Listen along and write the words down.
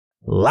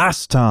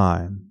Last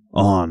time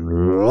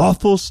on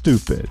Lawful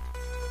Stupid.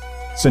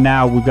 So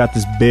now we've got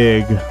this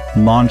big,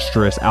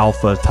 monstrous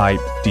alpha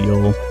type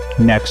deal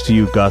next to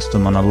you,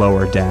 Gustum, on a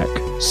lower deck.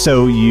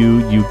 So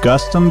you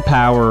Gustum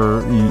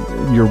power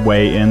your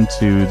way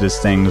into this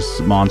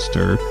thing's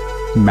monster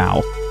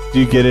mouth.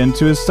 You get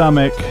into his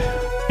stomach,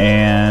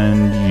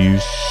 and you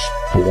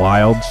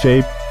wild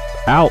shape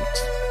out.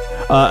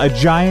 A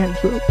giant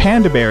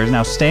panda bear is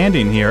now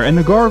standing here, and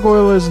the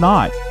gargoyle is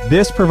not.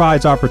 This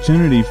provides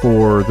opportunity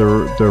for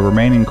the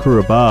remaining crew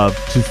above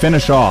to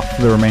finish off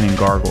the remaining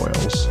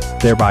gargoyles,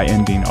 thereby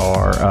ending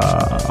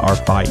our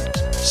fight.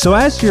 So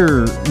as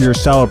you're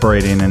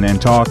celebrating and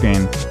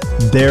talking,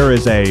 there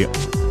is a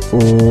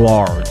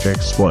large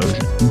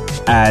explosion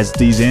as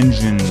these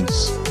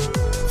engines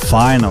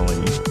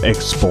finally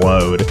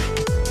explode.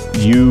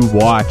 You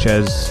watch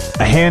as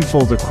a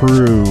handful of the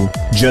crew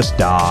just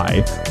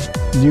die.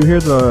 You hear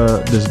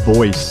this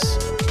voice.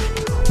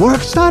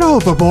 Work's not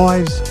over,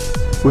 boys.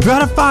 We've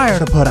got a fire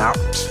to put out.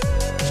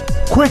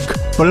 Quick,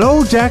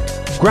 below deck,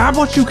 grab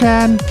what you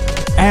can,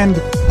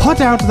 and put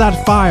out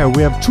that fire.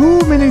 We have too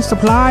many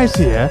supplies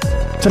here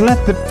to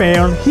let it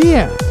fail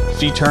here.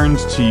 She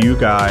turns to you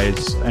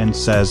guys and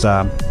says,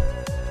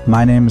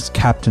 my name is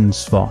Captain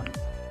Swan.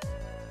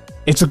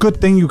 It's a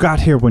good thing you got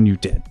here when you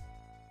did.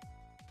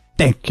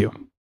 Thank you.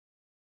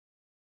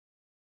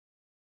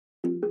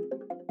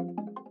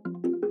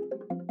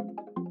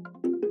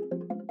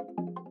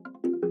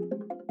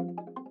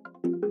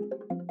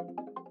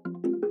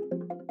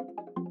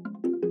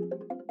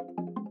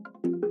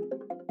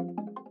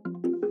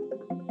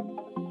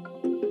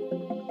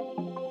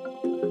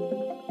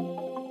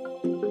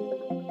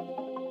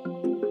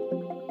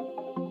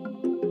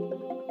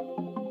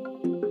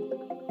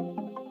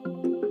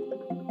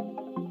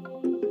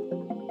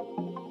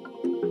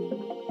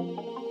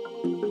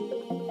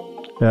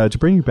 To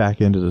bring you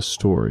back into the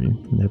story,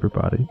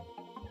 everybody,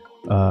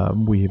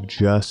 we have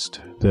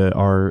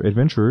our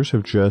adventurers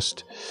have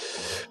just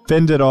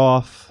fended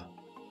off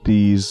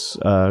these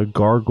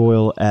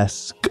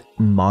gargoyle-esque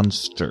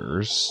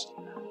monsters.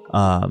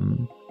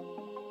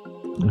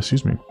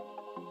 Excuse me.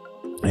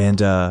 And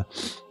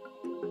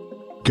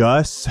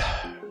Gus,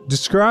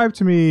 describe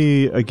to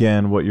me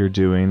again what you're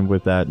doing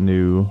with that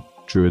new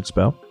druid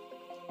spell.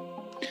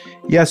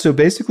 Yeah, so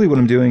basically what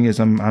I'm doing is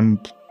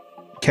I'm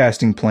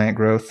casting plant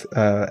growth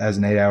as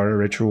an 8-hour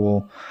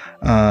ritual.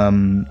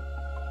 I'm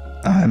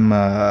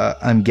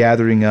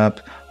gathering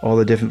up all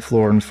the different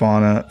flora and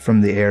fauna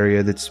from the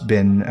area that's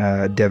been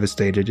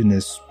devastated in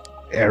this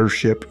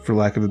airship, for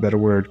lack of a better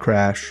word,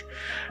 crash,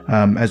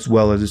 as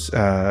well as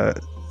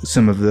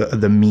some of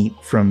the meat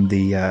from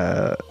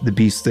the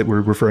beasts that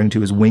we're referring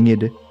to as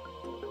winged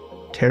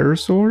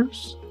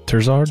pterosaurs.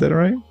 Terzard? Is that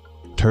right?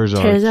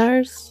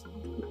 Terzars?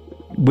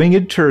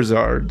 Winged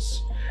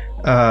terzards.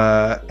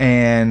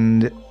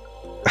 And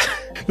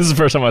this is the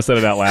first time I said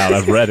it out loud.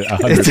 I've read it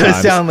 100 times. It does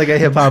sound like a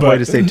hip hop way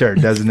to say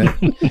turd, doesn't it?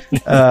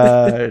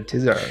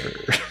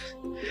 Terzard.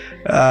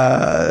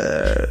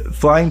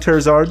 Flying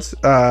terzards.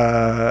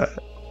 I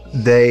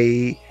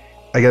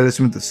gather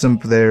some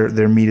of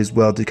their meat as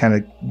well to kind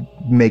of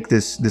make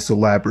this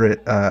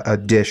elaborate a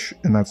dish,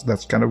 and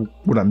that's kind of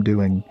what I'm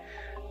doing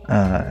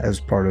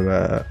as part of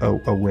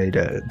a way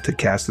to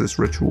cast this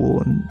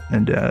ritual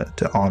and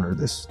to honor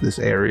this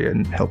area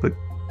and help it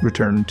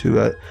return to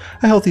a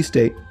healthy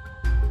state.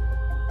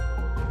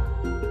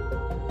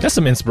 That's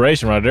some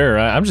inspiration right there.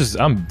 I'm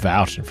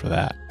vouching for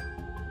that.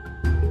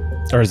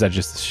 Or is that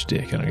just a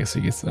shtick? I guess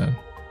he gets that.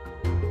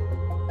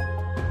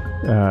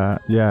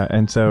 Yeah,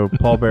 and so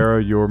Paul Barrow,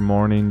 you're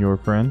mourning your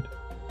friend?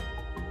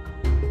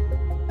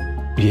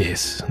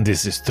 Yes,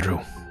 this is true.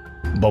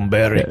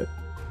 Bomberry. Yeah.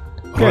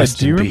 Rest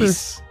Do you in remember?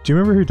 peace. Do you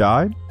remember who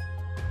died?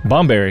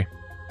 Bomberry.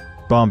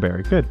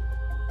 Good.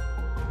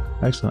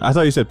 Excellent. I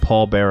thought you said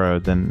Paul Barrow,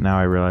 then now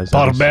I realize.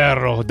 Paul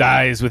Barrow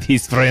dies with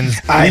his friends.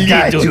 I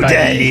died little by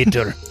today.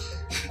 little.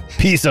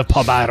 Piece of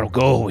Paul Barrow,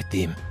 go with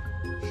him.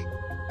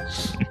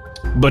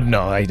 But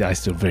no, I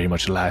still very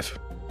much alive.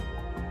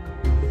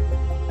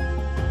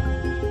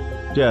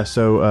 Yeah,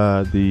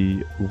 so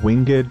the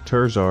winged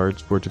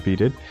terzards were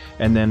defeated,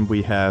 and then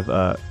we have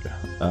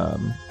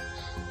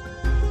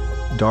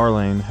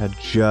Darlene had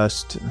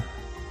just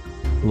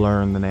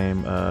learned the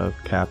name of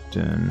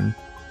Captain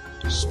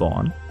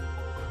Spawn.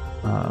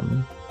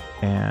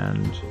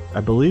 And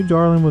I believe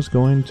Darlene was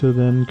going to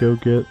then go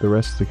get the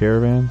rest of the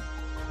caravan.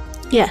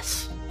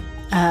 Yes.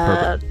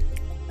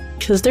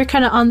 Because they're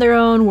kind of on their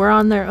own, we're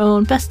on their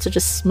own. Best to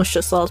just smush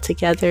us all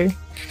together.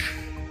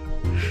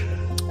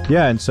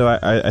 Yeah, and so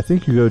I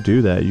think you go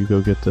do that. You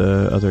go get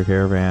the other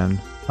caravan.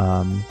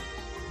 And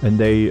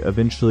they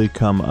eventually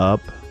come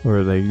up,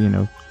 or they,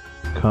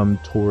 come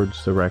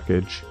towards the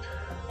wreckage.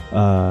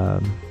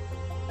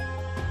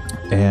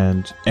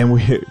 And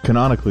we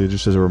canonically,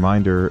 just as a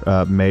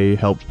reminder, May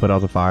helped put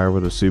out the fire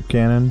with a soup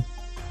cannon.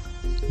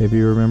 Maybe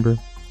you remember?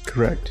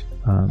 Correct.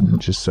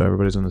 Just so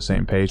everybody's on the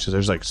same page, so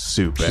there's like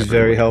soup. She's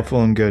very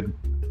helpful and good.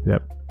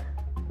 Yep.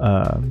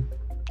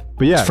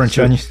 But yeah, French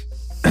so, onions.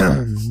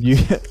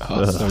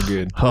 That's so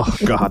good. Oh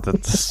god, the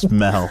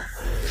smell.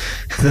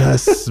 The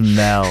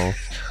smell.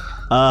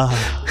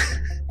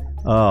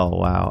 Oh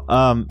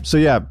wow. So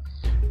yeah,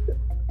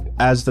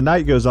 as the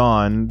night goes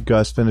on,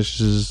 Gus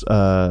finishes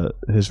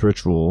his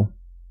ritual.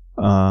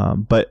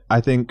 But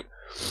I think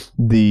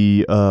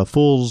the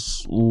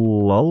Fool's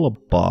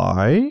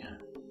Lullaby.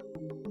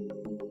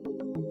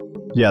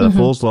 Yeah, the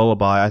Fool's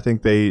Lullaby. I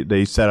think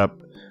they set up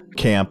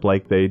camp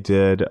like they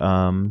did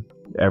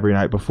every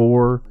night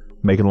before,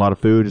 making a lot of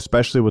food,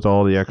 especially with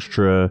all the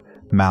extra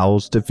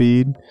mouths to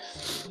feed.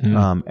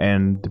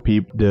 And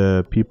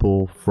the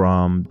people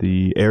from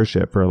the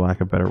airship, for lack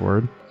of a better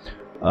word,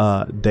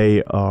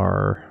 they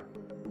are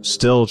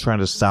still trying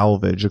to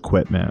salvage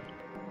equipment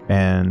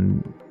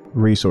and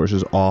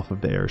resources off of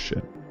the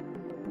airship.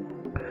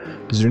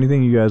 Is there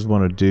anything you guys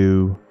want to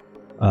do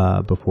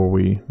before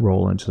we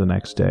roll into the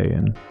next day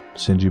and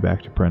send you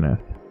back to Prentice?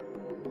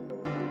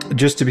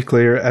 Just to be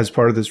clear, as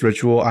part of this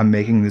ritual, I'm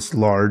making this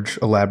large,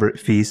 elaborate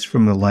feast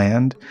from the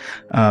land.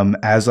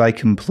 As I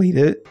complete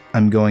it,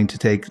 I'm going to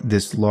take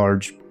this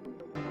large,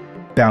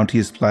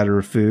 bounteous platter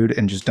of food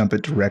and just dump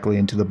it directly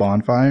into the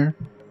bonfire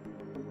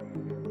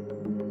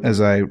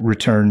as I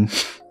return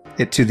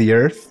it to the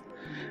earth.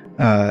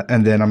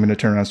 And then I'm going to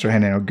turn around and start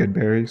handing out good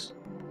berries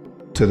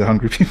to the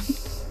hungry people.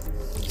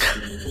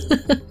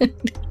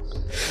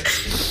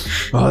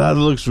 Oh, that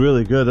looks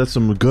really good. That's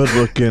some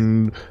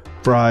good-looking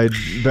fried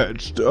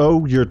veg.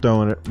 Oh, you're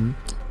throwing it.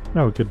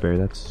 No, good berry.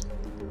 That's.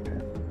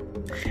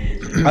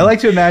 I like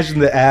to imagine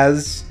that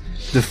as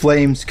the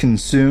flames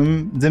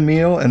consume the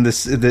meal and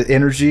the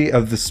energy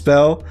of the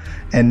spell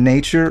and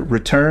nature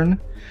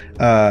return,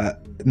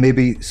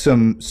 maybe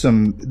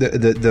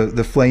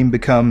the flame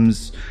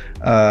becomes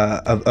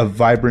a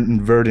vibrant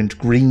and verdant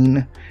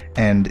green,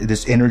 and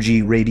this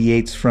energy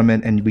radiates from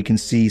it, and we can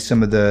see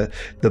some of the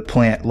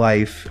plant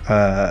life,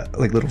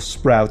 like little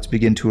sprouts,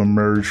 begin to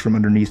emerge from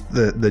underneath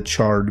the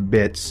charred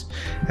bits,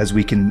 as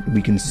we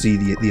can see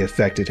the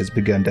effect it has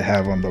begun to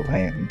have on the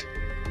land.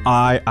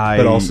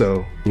 But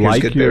also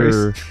like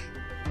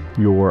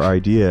your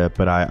idea,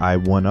 but I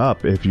one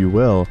up, if you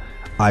will.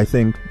 I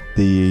think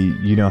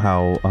you know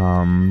how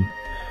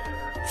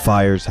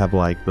fires have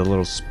like the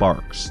little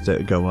sparks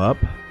that go up.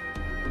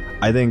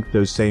 I think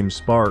those same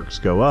sparks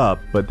go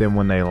up, but then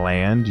when they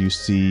land, you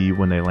see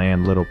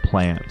little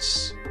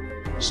plants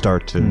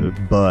start to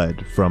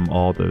bud from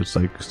all those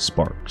like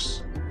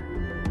sparks.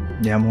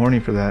 Yeah, I'm horny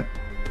for that.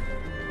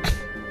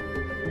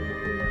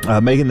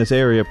 Making this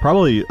area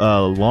probably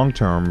long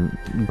term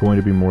going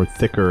to be more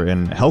thicker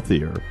and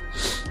healthier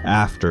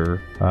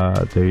after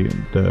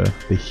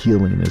the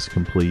healing is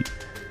complete.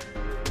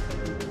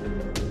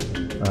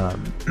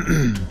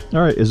 All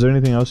right, is there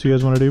anything else you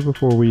guys want to do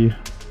before we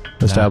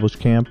establish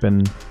camp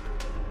and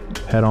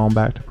head on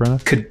back to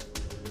Prentice?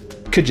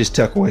 Could just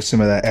tuck away some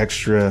of that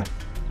extra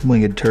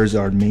winged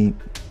Terzard meat.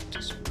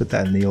 Just put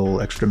that in the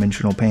old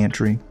extra-dimensional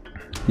pantry.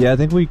 Yeah, I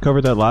think we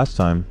covered that last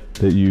time,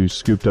 that you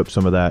scooped up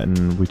some of that,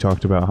 and we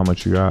talked about how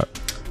much you got.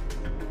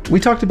 We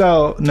talked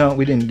about... No,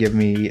 we didn't give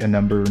me a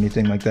number or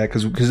anything like that,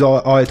 because all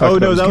I talked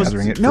about was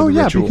gathering it for the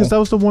ritual. Because that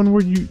was the one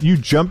where you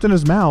jumped in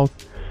his mouth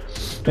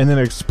and then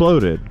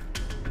exploded.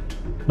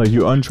 Like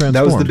you untransformed.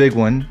 That was the big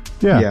one.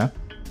 Yeah.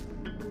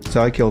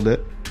 So I killed it.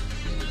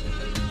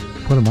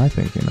 What am I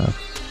thinking of?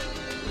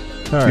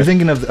 All right. You're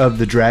thinking of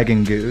the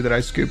dragon goo that I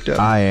scooped up.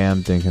 I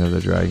am thinking of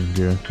the dragon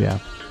goo. Yeah.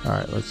 All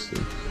right, let's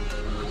see.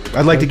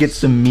 I'd like to get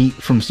some meat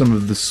from some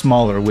of the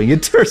smaller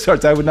winged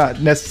Terzards. I would not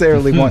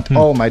necessarily want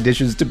all my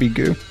dishes to be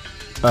goo.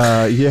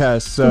 Yeah,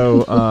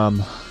 so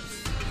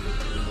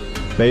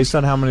based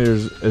on how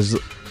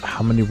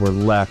many were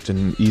left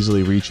and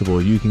easily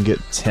reachable, you can get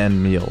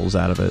 10 meals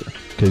out of it,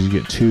 because you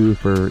get 2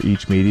 for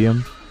each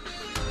medium.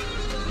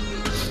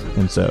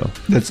 And so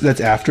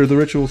that's after the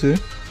ritual too.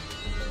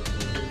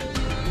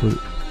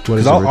 What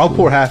is I'll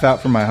pour half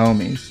out for my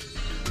homies.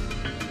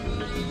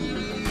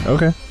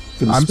 Okay.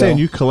 I'm saying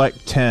you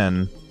collect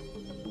 10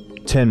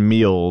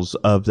 meals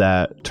of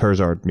that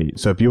Terzard meat.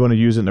 So if you want to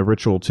use it in a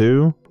ritual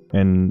too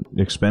and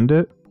expend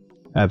it,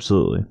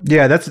 absolutely.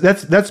 Yeah,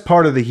 that's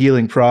part of the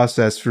healing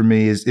process for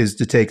me is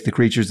to take the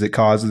creatures that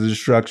cause the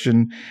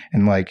destruction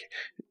and like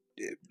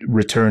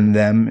return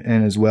them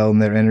in as well in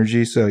their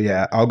energy. So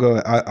yeah, I'll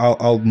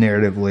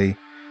narratively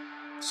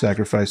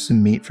sacrifice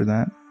some meat for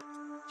that.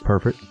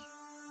 Perfect.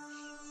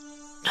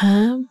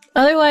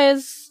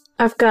 Otherwise,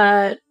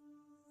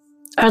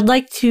 I'd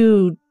like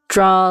to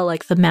draw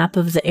like the map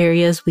of the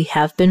areas we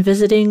have been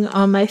visiting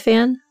on my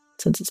fan,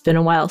 since it's been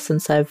a while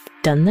since I've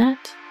done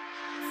that.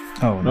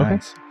 Oh,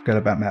 nice. Okay. Got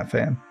about map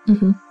fan.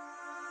 Mm-hmm.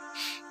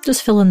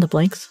 Just fill in the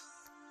blanks.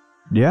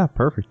 Yeah,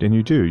 perfect. And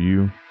you do.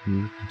 You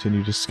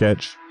continue to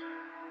sketch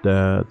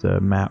the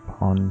map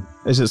on...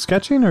 Is it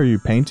sketching or are you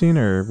painting?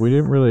 Or we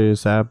didn't really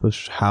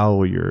establish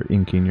how you're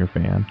inking your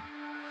fan.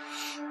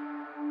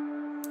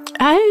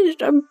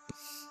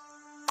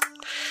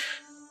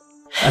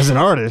 As an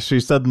artist, she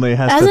suddenly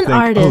has to think... As an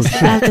artist, I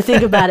have to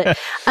think about it.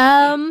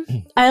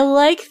 I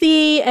like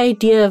the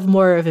idea of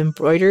more of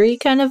embroidery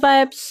kind of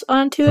vibes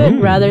onto it,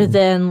 rather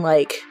than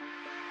like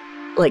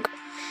like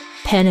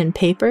pen and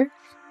paper.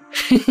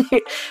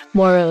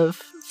 More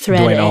of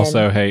thread. Dwayne and...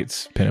 also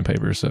hates pen and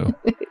paper, so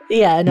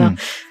yeah, no.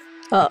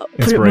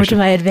 Put it more to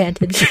my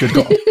advantage. Good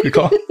call. Good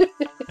call.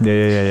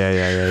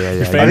 Yeah.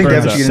 I think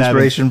that would be an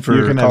inspiration for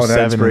you can have calling out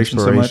 7 inspiration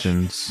so much.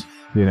 inspirations,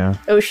 you know.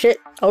 Oh shit!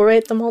 I'll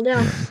write them all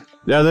down.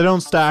 Yeah, they don't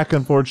stack,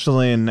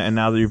 unfortunately, and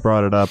now that you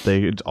brought it up,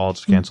 they all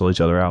just cancel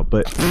each other out.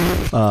 But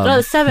No,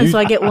 it's 7, so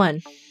I get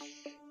 1.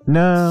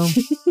 No,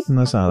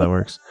 that's not how that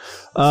works.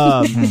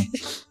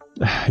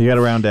 You got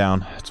to round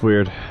down. It's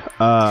weird.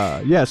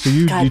 Yeah, so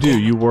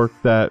you work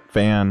that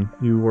fan.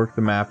 You work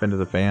the map into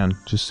the fan,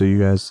 just so you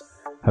guys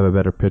have a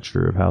better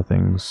picture of how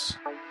things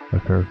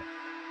occur.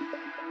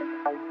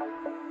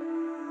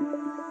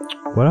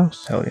 What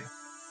else? Hell yeah.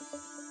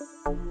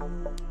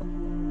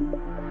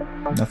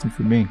 Nothing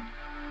for me.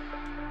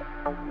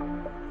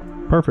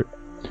 Perfect.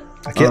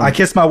 I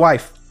kissed my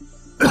wife.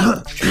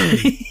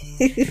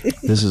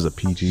 This is a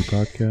PG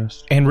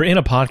podcast. and we're in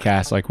a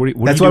podcast. Like, what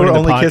That's are you why doing we're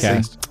in the only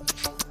podcast?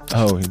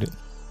 Oh, he did.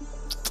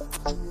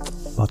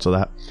 Lots of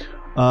that.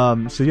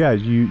 So yeah,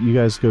 you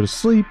guys go to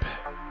sleep.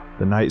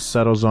 The night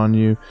settles on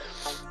you,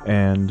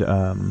 and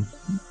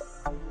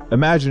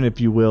imagine, if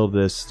you will,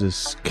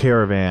 this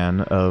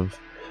caravan of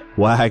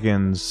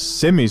wagons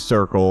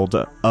semicircled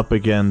up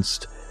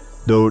against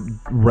the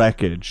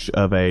wreckage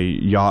of a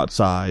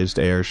yacht-sized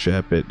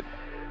airship.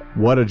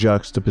 What a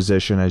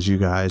juxtaposition as you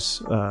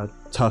guys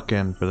tuck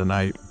in for the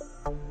night.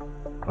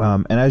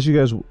 And as you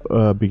guys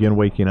begin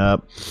waking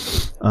up,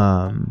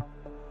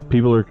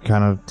 people are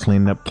kind of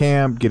cleaning up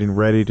camp, getting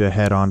ready to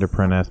head on to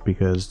Prenneth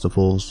because the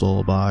Fool's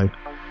Lullaby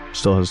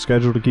still has a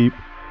schedule to keep.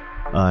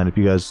 And if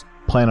you guys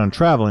plan on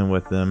traveling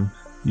with them,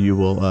 you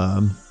will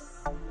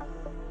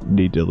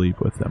need to leave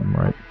with them,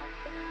 right?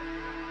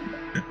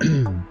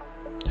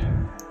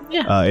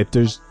 Yeah. If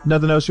there's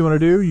nothing else you want to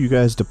do, you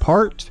guys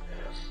depart,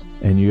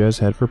 and you guys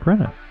head for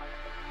Prenneth.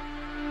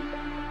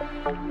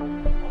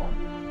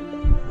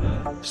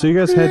 So you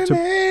guys head to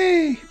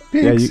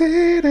big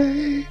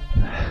city.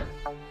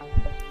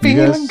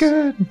 Feeling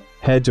good.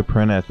 Head to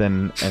Prenneth,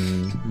 and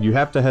you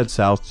have to head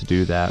south to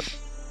do that.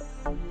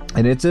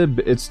 And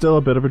it's still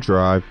a bit of a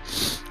drive,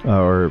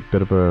 or a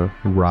bit of a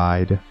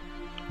ride,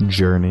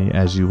 journey,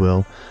 as you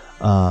will.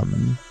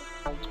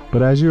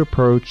 But as you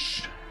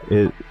approach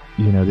it,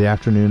 the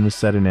afternoon is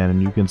setting in,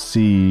 and you can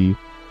see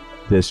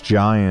this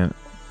giant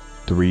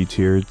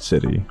 3-tiered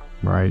city,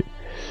 right?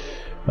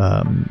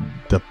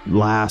 The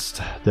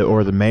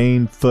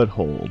main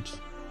foothold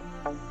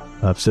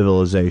of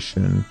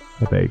civilization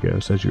of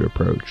Agos as you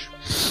approach.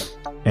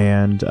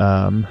 And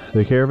the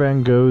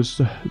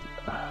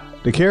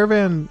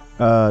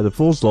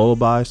Fool's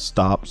Lullaby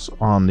stops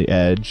on the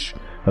edge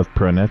of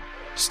Prenneth,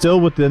 still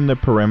within the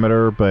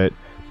perimeter, but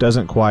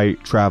doesn't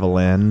quite travel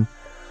in.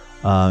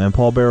 And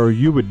Paul Barrow,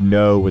 you would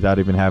know without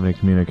even having to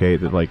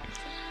communicate that, like,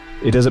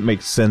 it doesn't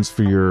make sense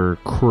for your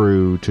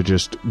crew to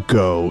just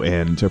go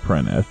into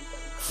Prenneth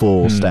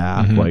full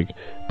staff. Mm-hmm. Like,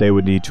 they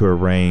would need to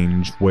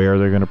arrange where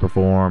they're going to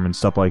perform and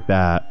stuff like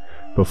that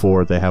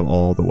before they have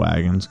all the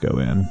wagons go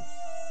in.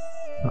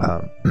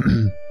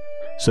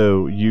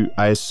 So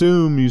I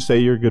assume you say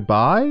your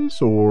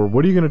goodbyes, or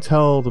what are you going to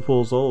tell the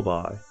Fool's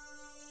Lullaby?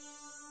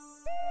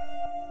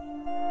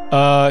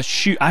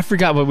 Shoot, I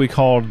forgot what we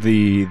called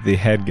the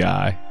head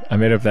guy. I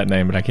made up that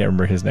name, but I can't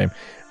remember his name.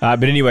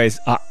 But anyways,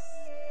 I'm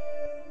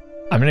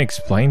going to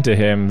explain to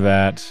him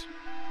that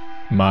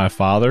my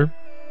father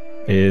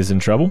is in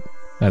trouble,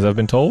 as I've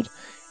been told,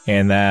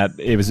 and that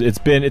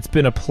it's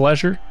been a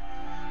pleasure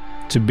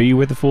to be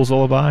with the Fool's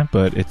Lullaby,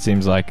 but it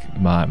seems like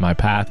my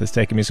path is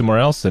taking me somewhere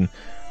else, and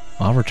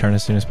I'll return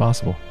as soon as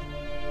possible.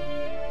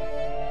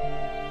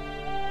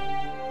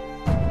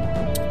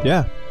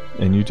 Yeah,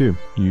 and you do.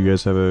 You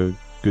guys have a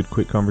good,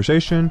 quick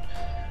conversation,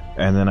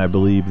 and then I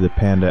believe the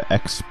Panda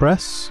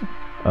Express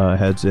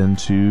heads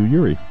into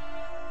Yuri.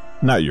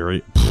 Not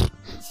Yuri.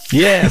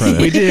 Yes,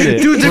 we did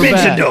it. To the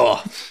dimension door.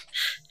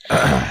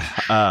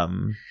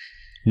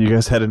 You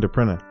guys head into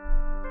Prenneth.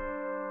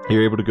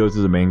 You're able to go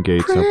through the main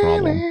gates, no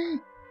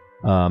problem.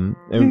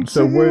 And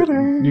so where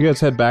you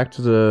guys head back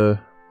to the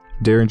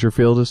Derringer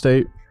Field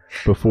Estate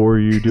before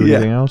you do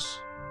anything else?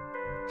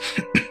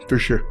 For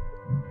sure.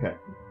 Okay.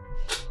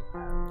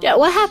 Yeah,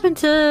 what happened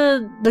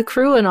to the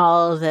crew and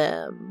all of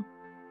them?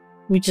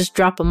 We just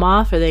drop them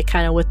off? Are they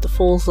kind of with the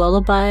Fool's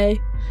Lullaby?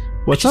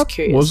 What's Just up?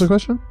 curious. What was the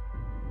question?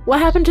 What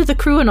happened to the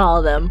crew and all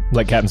of them?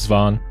 Like Captain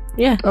Svan.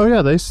 Yeah. Oh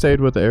yeah, they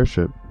stayed with the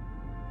airship.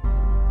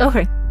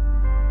 Okay.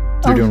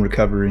 They're doing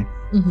recovery.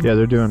 Mhm. Yeah,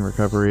 they're doing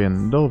recovery,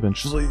 and they'll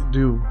eventually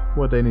do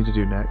what they need to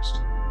do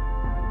next.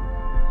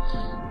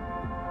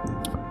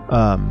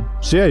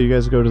 So yeah, you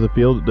guys go to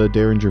the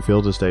Derringer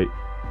Field Estate.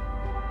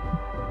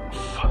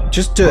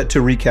 Just to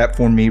recap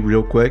for me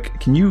real quick,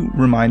 can you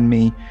remind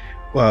me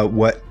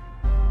what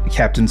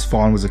Captain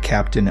Svan was a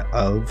captain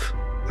of?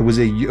 It was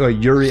a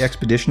Yuri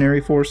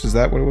Expeditionary Force, is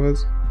that what it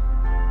was?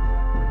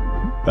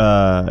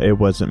 It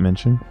wasn't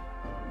mentioned.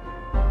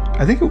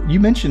 I think you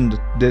mentioned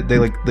that they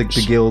like the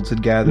guilds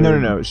had gathered.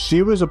 No.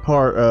 She was a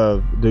part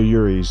of the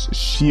Yuri's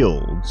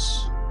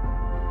Shields.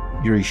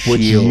 Yuri Shields.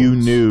 which you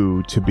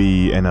knew to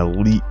be an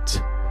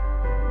elite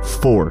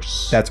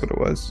force. That's what it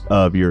was.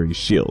 Of Yuri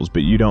Shields,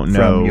 but you don't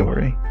know. From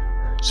Yuri.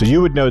 So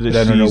you would know that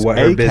I don't know she's what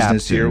a her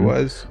business captain, here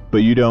was. but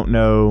you don't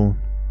know.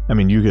 I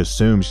mean, you could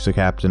assume she's a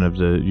captain of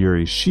the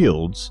Yuri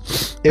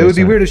Shields. It would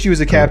be weird if she was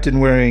a captain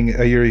wearing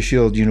a Yuri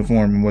Shield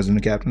uniform and wasn't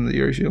a captain of the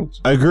Yuri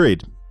Shields.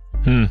 Agreed.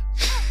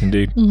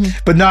 Indeed.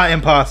 But not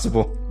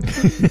impossible.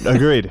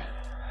 Agreed.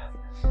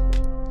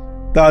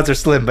 The odds are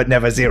slim, but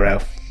never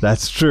zero.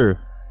 That's true.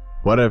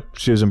 What if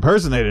she was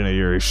impersonating a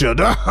Yuri Shield?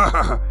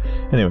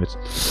 Anyways.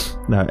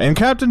 No. And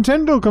Captain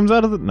Tyndall comes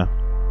out of the... No.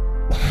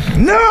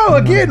 No,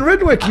 again,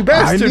 Ridwick, you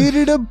bastard.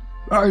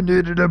 I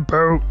needed a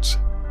boat.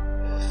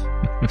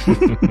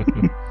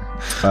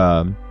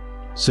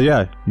 So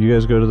yeah, you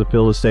guys go to the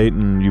Phil estate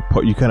and you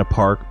kind of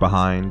park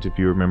behind. If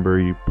you remember,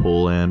 you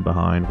pull in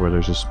behind where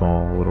there's a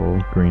small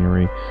little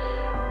greenery,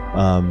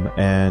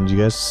 and you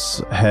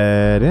guys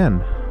head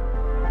in.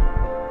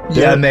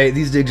 Yeah, mate,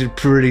 these digs are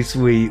pretty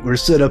sweet. We're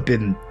set up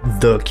in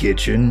the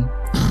kitchen.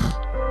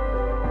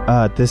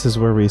 This is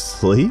where we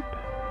sleep.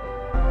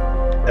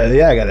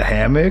 Yeah, I got a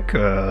hammock,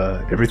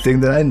 everything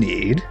that I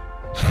need.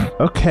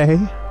 Okay,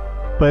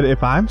 but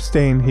if I'm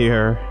staying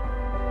here,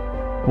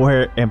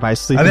 where am I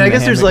sleeping? I mean, I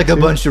guess there's hammock like too?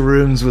 a bunch of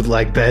rooms with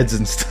like beds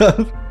and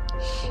stuff.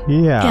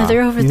 Yeah. Yeah,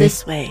 they're over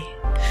this way.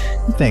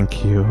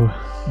 Thank you.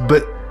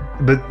 But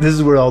this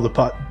is where all the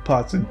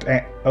pots and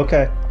pans.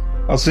 Okay,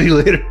 I'll see you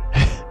later.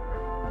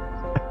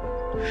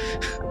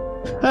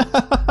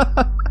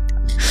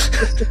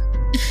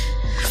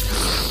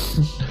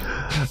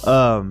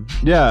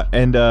 Yeah,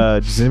 and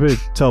does anybody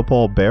tell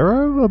Paul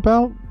Barrow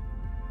about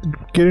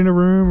getting a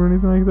room or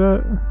anything like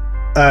that?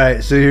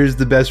 Alright, so here's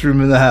the best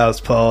room in the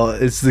house, Paul.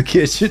 It's the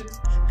kitchen.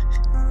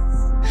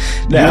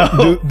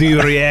 Now,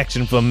 The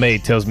reaction from May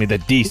tells me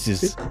that this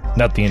is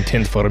not the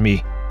intent for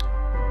me.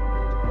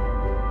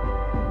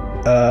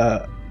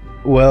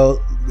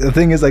 well, the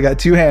thing is, I got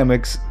 2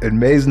 hammocks, and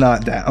May's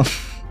not down.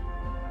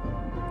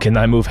 Can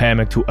I move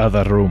hammock to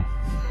other room?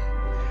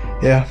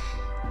 Yeah.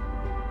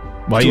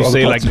 Why That's you where all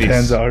say the like pots and this?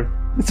 pans are.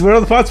 It's where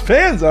all the pots and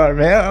pans are,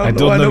 man. I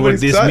don't know what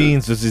this done.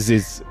 means. This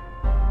is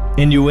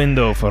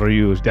innuendo for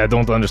you. I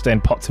don't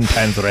understand pots and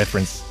pans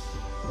reference.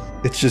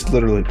 It's just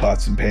literally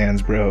pots and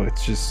pans, bro.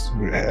 It's just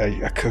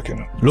I cook in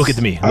them. Look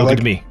at me. Look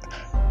at me.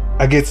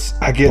 I get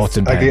Pots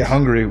and pans.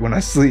 hungry when I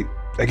sleep.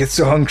 I get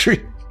so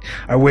hungry.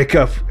 I wake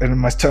up and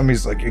my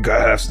tummy's like, you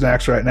gotta have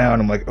snacks right now,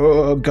 and I'm like,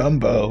 oh,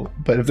 gumbo.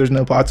 But if there's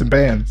no pots and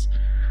pans,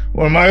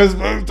 what am I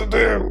supposed to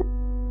do?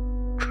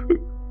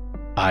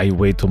 I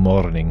wait till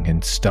morning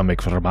and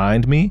stomach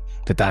remind me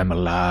that I'm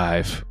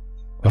alive.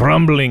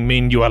 Rumbling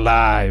mean you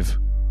alive.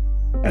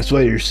 That's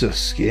why you're so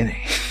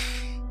skinny.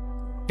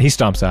 He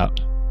stomps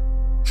out.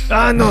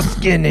 I'm no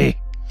skinny.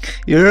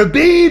 You're a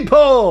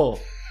beanpole.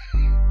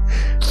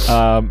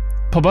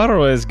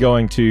 Pabaro is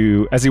going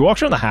to, as he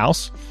walks around the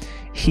house,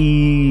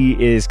 he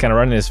is kind of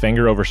running his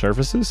finger over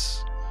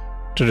surfaces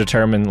to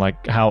determine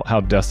like how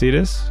dusty it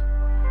is.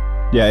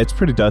 Yeah, it's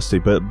pretty dusty,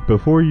 but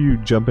before you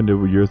jump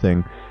into your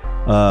thing,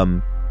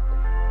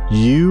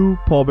 you,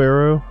 Paul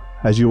Barrow,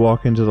 as you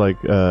walk into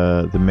like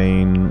the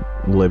main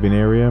living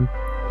area,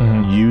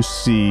 you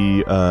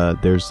see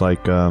there's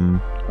like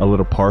a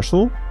little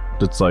parcel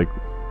that's like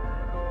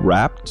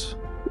wrapped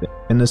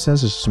in a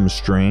sense. There's some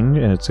string,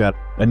 and it's got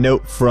a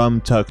note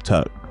from Tuk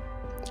Tuk.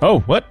 Oh,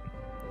 what?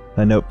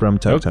 A note from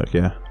Tuk Tuk,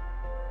 yeah.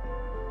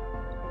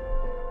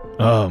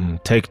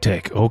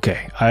 Take.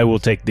 Okay, I will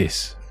take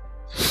this.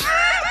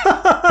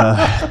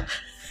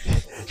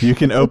 You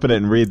can open it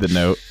and read the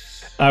note.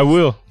 I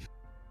will.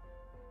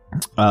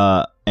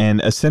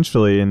 And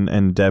essentially,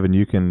 and Devin,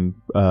 you can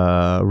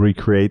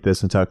recreate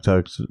this in Tuk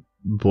Tuk's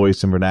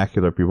voice and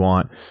vernacular if you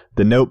want.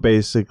 The note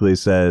basically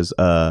says,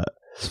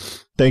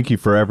 thank you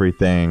for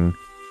everything.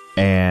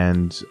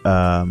 And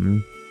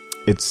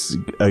it's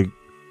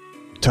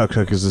Tuk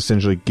Tuk is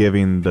essentially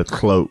giving the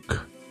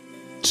cloak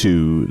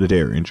to the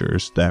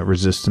Derringers, that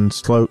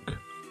resistance cloak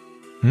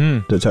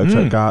that Tuk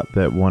Tuk got,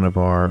 that one of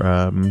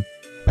our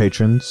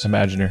patrons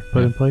Imaginer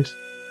put in place.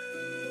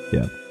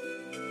 Yeah.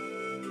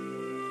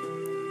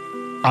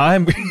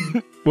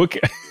 Okay.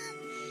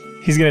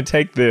 He's gonna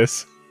take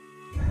this,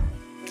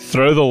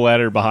 throw the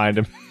letter behind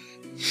him,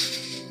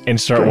 and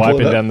start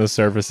wiping down the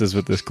surfaces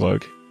with this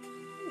cloak.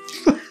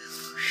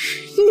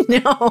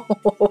 No.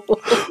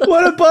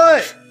 What a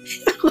butt!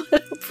 What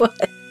a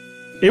butt.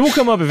 It will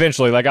come up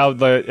eventually. Like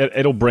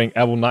it'll bring.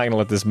 I will not gonna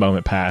let this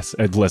moment pass,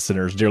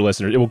 listeners, dear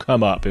listeners. It will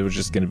come up. It was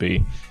just gonna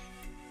be.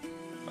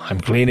 I'm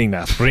cleaning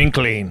now. Spring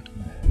clean.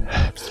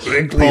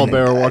 Paul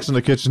Barrow walks in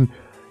the kitchen.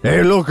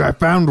 Hey, look! I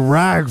found a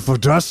rag for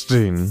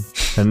dusting.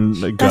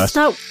 And Gus. That's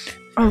not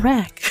a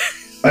rag.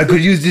 I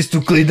could use this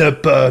to clean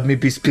up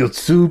maybe spilled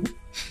soup.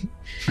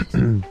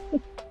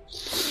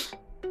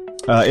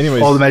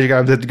 Anyways, All the magic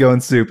items have to go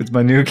in soup. It's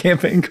my new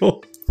campaign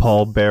goal.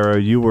 Paul Barrow,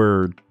 you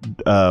were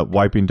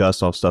wiping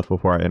dust off stuff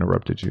before I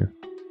interrupted you.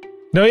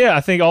 No, yeah,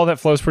 I think all that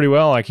flows pretty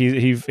well. Like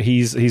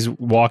he's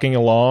walking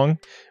along,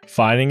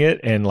 finding it,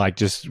 and like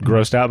just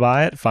grossed out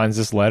by it. Finds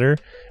this letter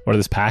or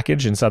this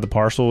package inside the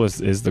parcel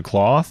is the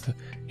cloth.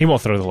 He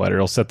won't throw the letter.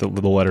 He'll set the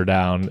letter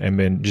down and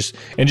then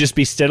just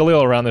be steadily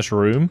all around this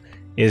room.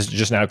 Is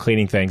just now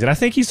cleaning things, and I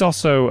think he's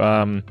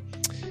also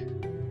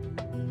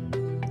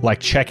like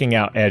checking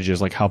out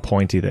edges, like how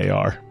pointy they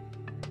are.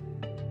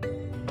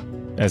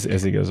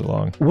 As he goes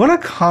along. What a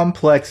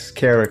complex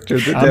character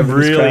that I'm Devin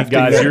is really, crafting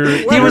guys, there. you're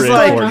He you're was in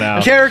like, for it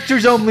now.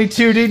 characters only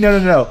 2D?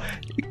 No.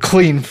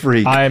 Clean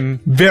freak. I'm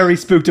very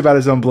spooked about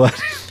his own blood.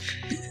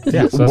 yeah, so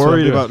that's what I'm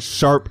worried doing. about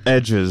sharp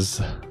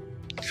edges.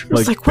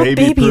 It's like what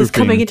baby is proofing.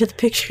 coming into the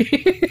picture?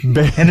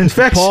 And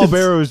infections. Paul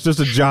Barrow is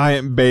just a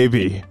giant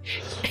baby.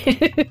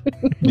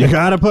 You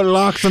gotta put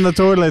locks on the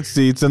toilet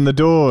seats and the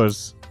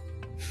doors.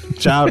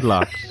 Child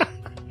locks.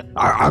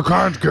 I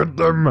can't get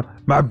them.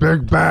 My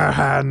big bare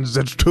hands.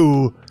 It's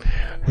too.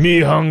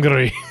 Me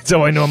hungry,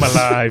 so I know I'm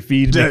alive.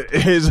 Feed me.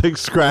 He's like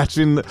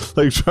scratching,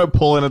 like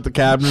pulling at the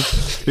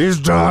cabinets. These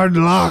darn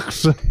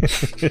locks.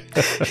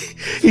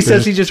 He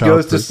says he just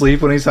goes to chocolate.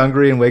 sleep when he's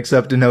hungry and wakes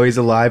up to know he's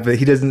alive, but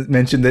he doesn't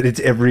mention that it's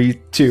every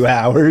 2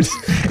 hours.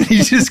 He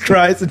just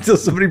cries until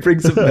somebody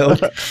brings him milk.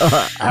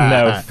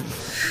 No.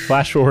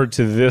 Flash forward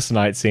to this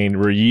night scene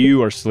where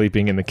you are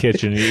sleeping in the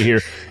kitchen and you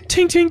hear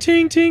ting ting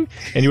ting ting,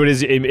 and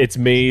it's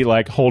me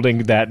like holding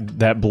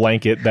that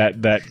blanket,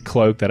 that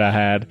cloak that I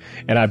had,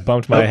 and I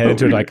bumped my head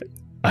into it like,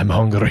 I'm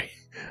hungry.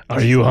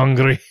 Are you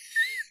hungry?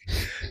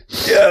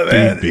 Yeah,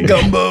 man. Feed me.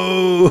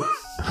 Gumbo.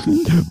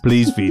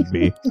 Please feed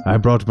me. I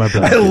brought my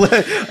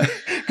blanket.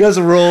 Gus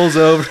rolls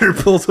over,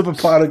 pulls up a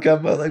pot of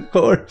gumbo like, of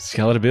course.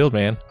 Skeleton build,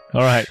 man.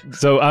 All right,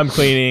 so I'm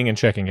cleaning and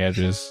checking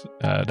edges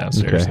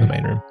downstairs in the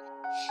main room.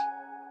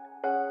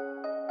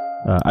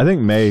 I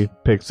think May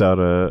picks out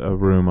a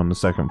room on the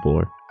second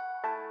floor.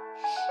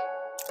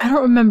 I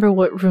don't remember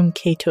what room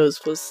Kato's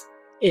was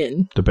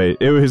in. It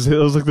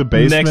was like the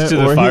basement Next to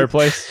the or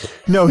fireplace.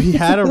 No, he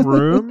had a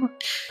room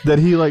that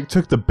he like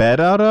took the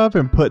bed out of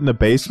and put in the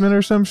basement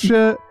or some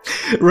shit.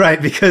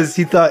 Right, because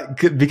he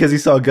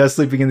saw Gus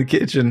sleeping in the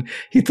kitchen,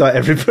 he thought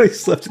everybody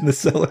slept in the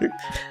cellar.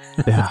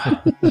 Yeah.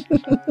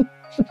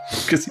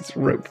 Because he's a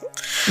robot.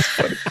 It's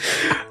funny.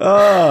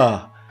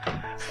 Oh.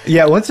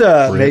 Yeah, once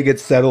May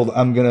gets settled,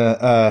 I'm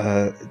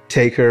gonna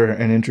take her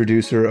and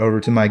introduce her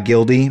over to my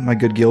guildie, my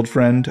good guild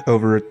friend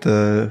over at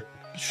the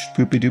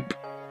Spoopy Doop.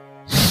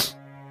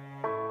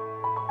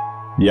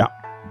 Yeah.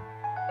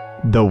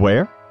 The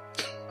where?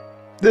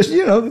 This,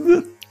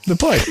 the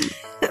place.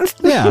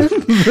 Yeah.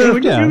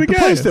 Yeah, The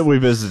place that we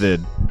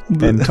visited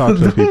and talked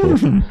to people.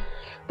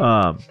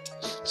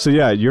 So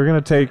yeah, you're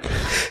gonna take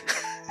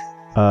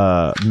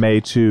May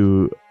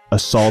to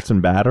Assault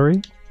and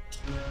Battery.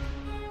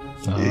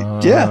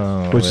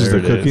 Yeah. Which is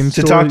there the it cooking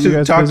To store talk that you to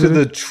guys talk to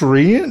visited? the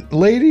treant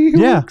lady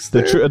who works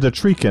the there? the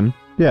Treekin.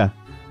 Yeah.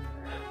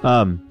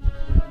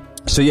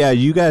 So yeah,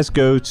 you guys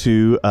go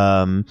to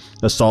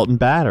Assault and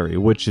Battery,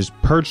 which is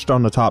perched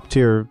on the top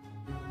tier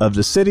of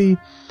the city,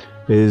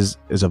 is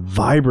a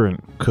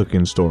vibrant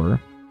cooking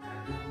store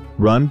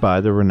run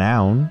by the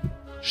renowned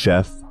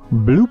chef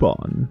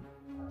Bluebon.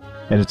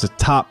 And it's a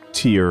top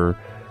tier,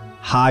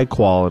 high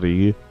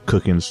quality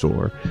cooking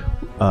store,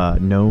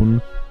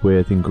 known for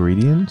its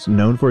ingredients,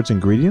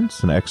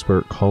 and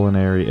expert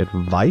culinary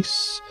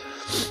advice.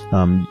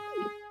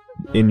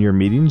 In your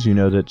meetings, you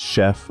know that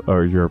Chef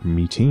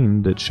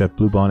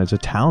Bluebon is a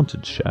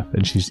talented chef,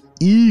 and she's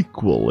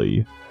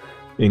equally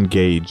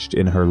engaged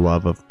in her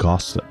love of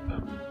gossip.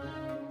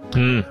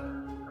 The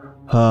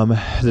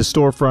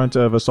storefront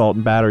of Assault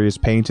and Battery is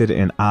painted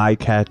in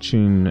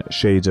eye-catching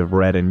shades of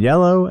red and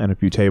yellow, and a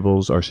few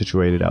tables are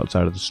situated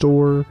outside of the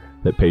store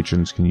that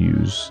patrons can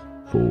use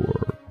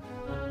for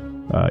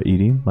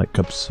eating, like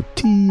cups of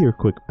tea or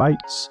quick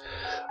bites.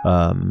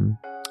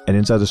 And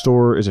inside the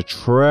store is a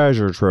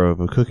treasure trove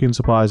of cooking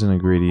supplies and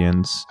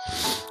ingredients,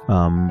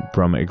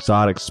 from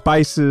exotic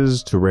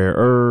spices to rare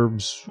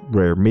herbs,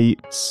 rare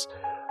meats.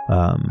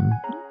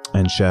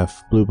 And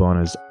Chef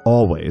Bluebon is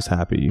always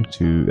happy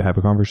to have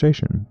a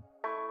conversation.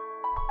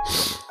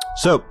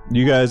 So,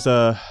 you guys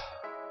go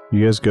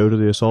to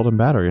the Assault and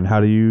Battery, and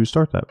how do you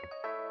start that?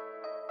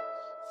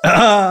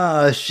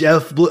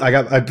 Chef Blue. I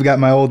got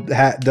my old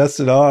hat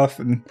dusted off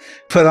and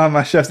put on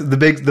my chef's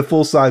the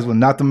full size one,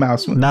 not the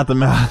mouse one. Not the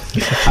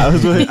mouse.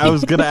 I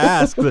was gonna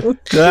ask.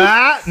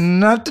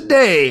 Not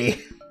today.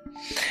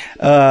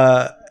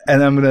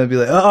 And I'm gonna be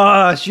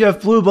like,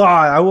 Chef Bluebon,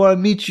 I want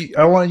to meet you.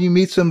 I want you to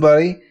meet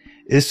somebody.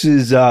 This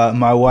is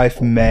my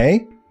wife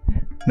May.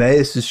 May,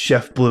 this is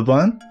Chef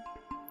Bluebon.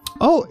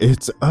 Oh,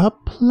 it's a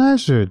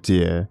pleasure,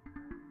 dear.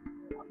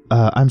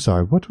 I'm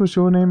sorry. What was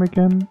your name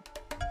again?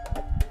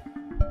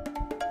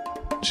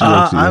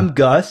 I'm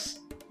Gus.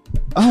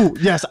 Oh,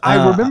 yes.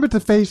 I remembered the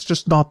face,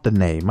 just not the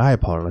name. I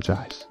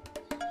apologize.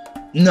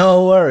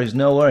 No worries,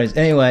 no worries.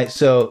 Anyway,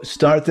 so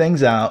start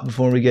things out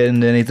before we get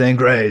into anything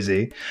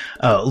crazy.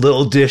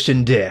 Little dish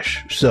and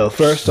dish. So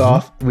first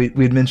off,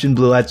 we'd mentioned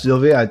Blue-Eyed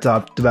Sylvia. I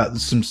talked about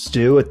some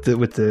stew with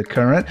the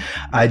current.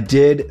 I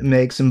did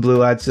make some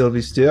Blue-Eyed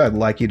Sylvia stew. I'd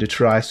like you to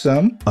try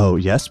some. Oh,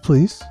 yes,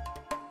 please.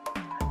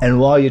 And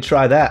while you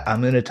try that,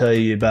 I'm going to tell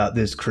you about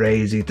this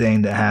crazy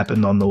thing that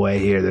happened on the way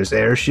here. There's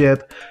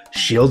airship,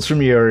 shields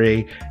from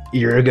Yuri.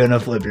 You're going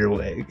to flip your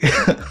wig.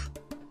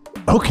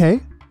 Okay.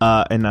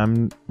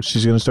 And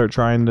she's gonna start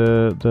trying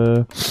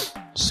the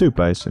soup,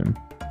 I assume.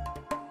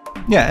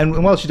 Yeah,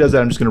 and while she does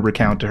that, I'm just gonna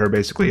recount to her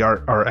basically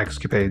our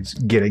escapades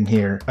getting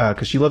here,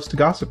 because she loves to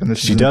gossip, and this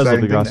she is does an love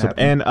to exciting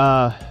thing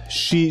gossip. And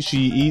she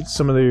eats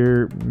some of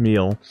their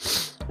meal,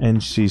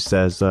 and she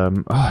says,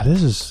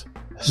 this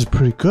is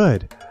pretty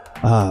good.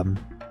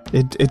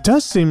 It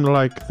does seem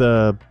like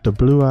the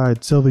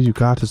blue-eyed Sylvia you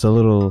got is a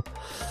little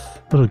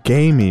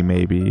gamey,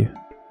 maybe.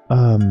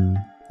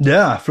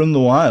 Yeah, from the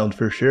wild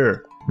for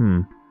sure.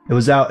 It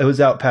was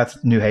out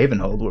past New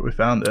Havenhold where we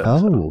found it.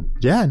 Oh,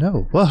 yeah,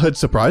 no. Well, it's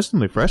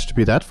surprisingly fresh to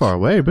be that far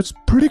away, but it's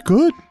pretty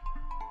good.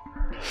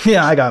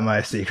 Yeah, I got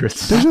my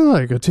secrets. There's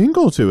like a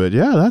tingle to it.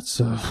 Yeah,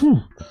 that's yeah,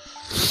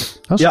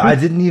 good. I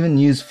didn't even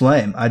use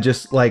flame. I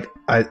just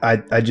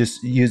I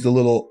just used a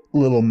little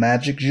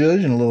magic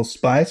zhuzh and a little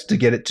spice to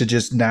get it to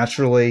just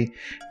naturally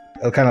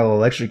kind of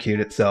electrocute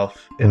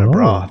itself in a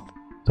broth.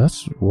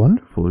 That's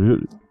wonderful.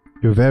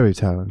 You're very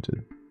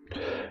talented.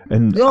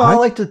 And I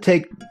like to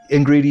take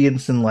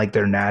ingredients in like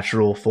their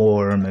natural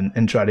form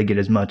and try to get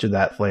as much of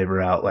that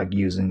flavor out, like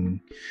using,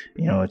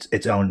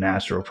 its own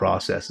natural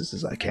processes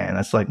as I can.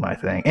 That's like my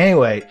thing.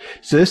 Anyway,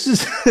 so this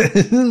is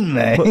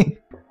May. Well,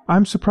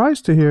 I'm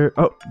surprised to hear.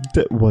 Oh,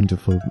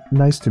 wonderful.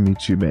 Nice to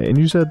meet you, May. And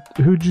you said,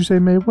 who'd you say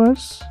May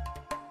was?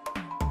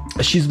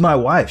 She's my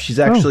wife. She's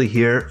actually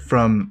here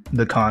from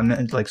the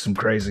continent, like some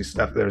crazy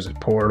stuff. There's a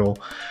portal.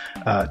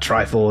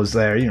 Trifle is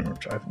there. You remember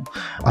Trifle?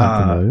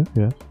 I know,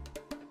 yeah.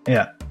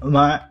 Yeah,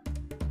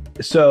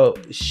 so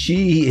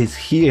she is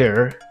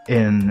here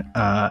in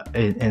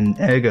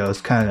Ego's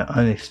kind of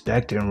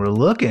unexpected, and we're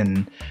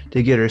looking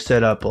to get her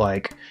set up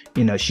like,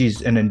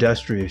 she's an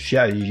industrious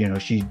chef.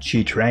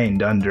 She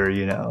trained under,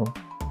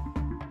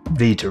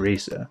 the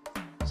Teresa.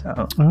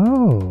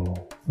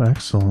 So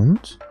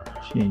excellent.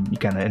 She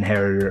kind of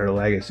inherited her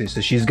legacy,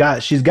 so she's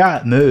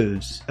got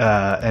moves,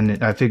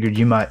 and I figured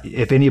you might,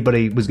 if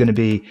anybody was going to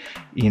be,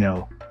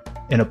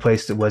 in a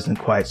place that wasn't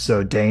quite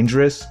so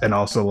dangerous and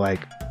also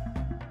like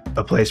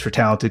a place for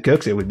talented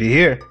cooks, it would be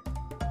here.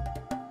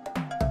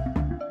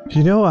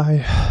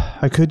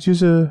 I could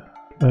use an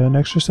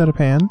extra set of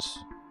hands.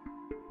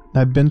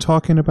 I've been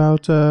talking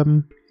about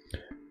doing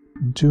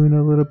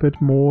a little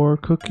bit more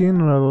cooking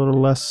and a little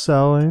less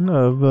selling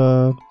of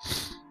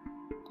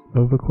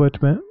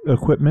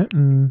equipment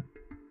and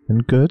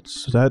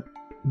goods, so that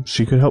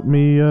she could help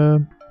me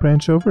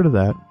branch over to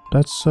that.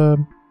 That's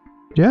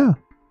yeah,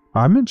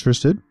 I'm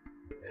interested.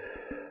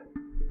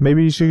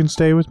 Maybe she can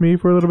stay with me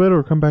for a little bit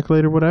or come back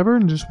later, whatever,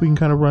 and we can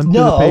kind of run through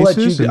the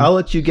paces. I'll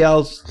let you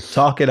gals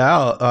talk it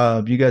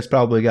out. You guys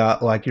probably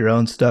got like your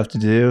own stuff to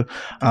do.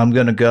 I'm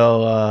gonna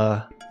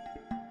go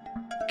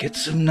get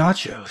some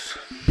nachos.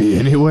 Be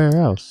anywhere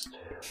else.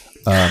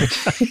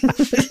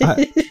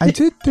 I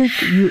did think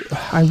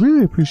I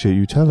really appreciate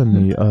you telling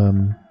me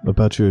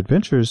about your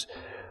adventures.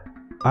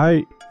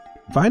 I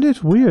find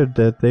it weird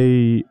that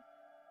they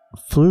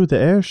flew the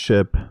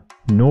airship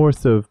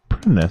north of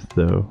Pruneth,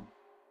 though.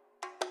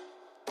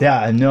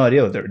 Yeah, I had no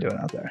idea what they were doing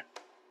out there.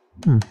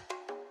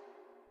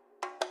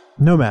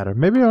 No matter.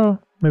 Maybe I'll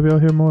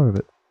hear more of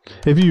it.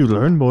 If you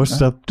learn more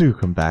stuff, do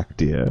come back,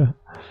 dear.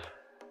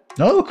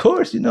 No, of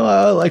course.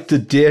 I like to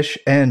dish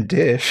and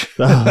dish.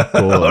 Of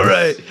course. All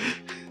right.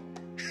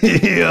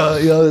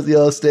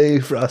 Y'all stay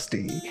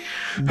frosty.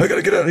 I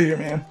gotta get out of here,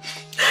 man.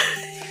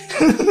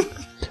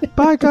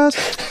 Bye, Gus.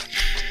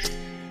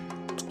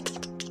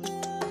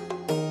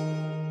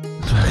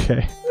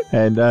 Okay.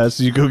 And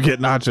so you go get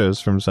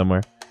nachos from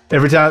somewhere.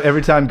 Every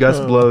time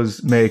Gus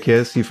blows May a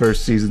kiss, he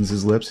first seasons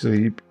his lips. So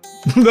he,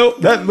 nope,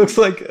 that looks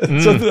like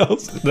something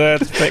else.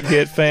 That's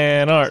get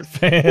fan art.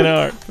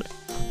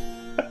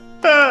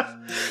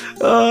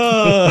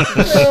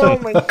 Oh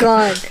my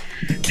god.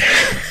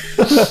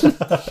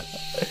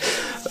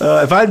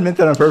 If I had meant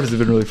that on purpose, it'd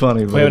been really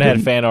funny. We haven't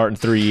had fan art in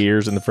 3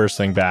 years, and the first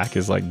thing back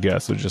is like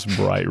Gus with just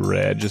bright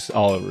red, just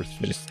all over his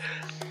face.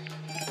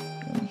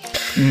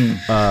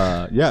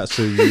 Yeah,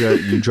 so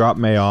you drop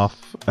May off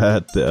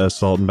at the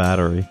assault and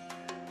battery.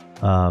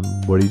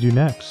 What do you do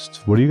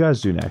next? What do you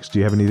guys do next? Do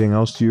you have anything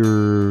else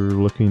you're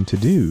looking to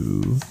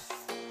do?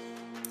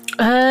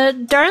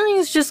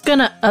 Darling's just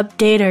gonna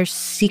update our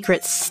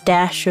secret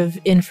stash of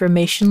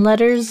information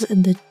letters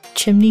in the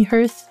chimney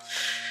hearth.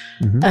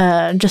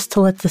 Just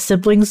to let the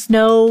siblings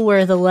know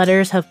where the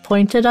letters have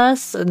pointed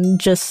us, and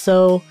just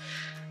so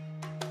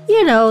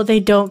they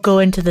don't go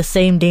into the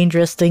same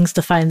dangerous things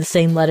to find the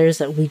same letters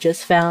that we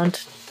just found.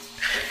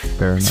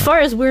 Fair enough. As far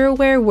as we're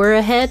aware, we're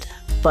ahead,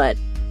 but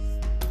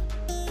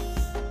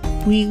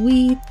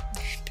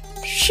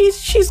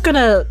she's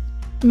gonna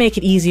make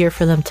it easier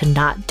for them to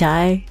not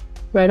die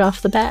right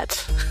off the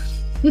bat.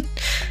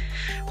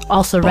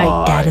 Also,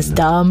 right, Dad is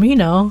dumb. You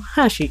know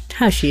how she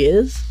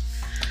is.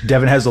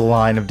 Devin has a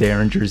line of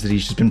Derringers that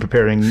he's just been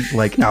preparing,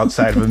 like,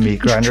 outside of a meat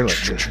grinder. Like,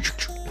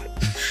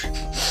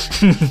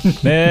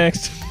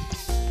 Next.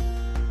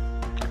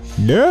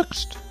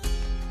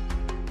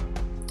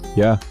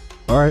 Yeah.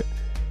 All right.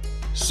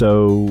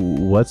 So,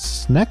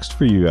 what's next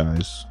for you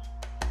guys?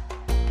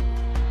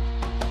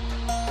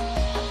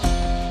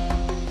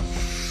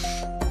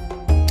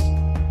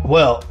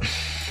 well,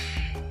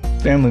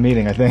 family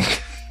meeting, I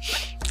think.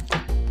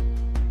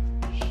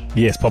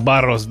 Yes,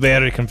 Palbaro's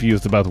very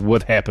confused about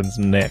what happens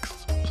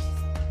next.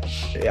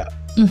 Yeah.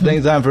 I think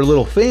it's time for a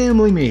little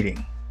family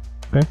meeting.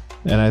 Okay.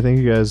 And I think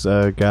you guys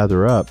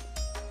gather up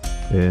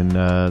in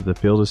the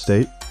field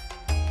estate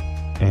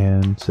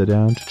and sit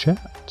down to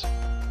chat.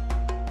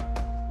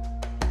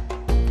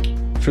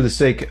 For the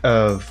sake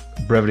of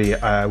brevity,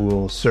 I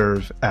will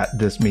serve at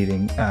this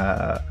meeting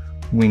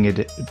Winged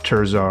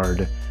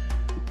Terzard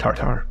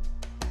Tartar.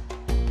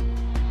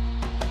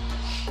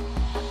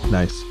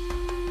 Nice.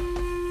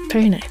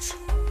 Very nice.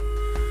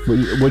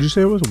 What'd you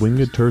say it was?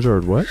 Winged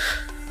Terzard what?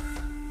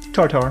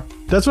 Tartar.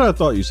 That's what I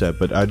thought you said,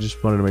 but I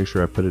just wanted to make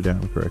sure I put it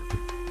down correctly.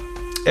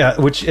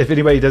 Which, if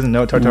anybody doesn't know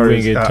what tartar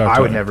is, Winged tartar. I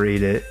would never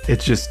eat it.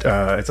 It's just,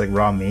 it's like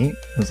raw meat.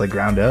 It's like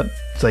ground up.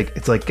 It's like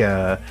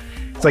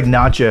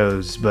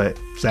nachos, but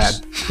sad.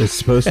 It's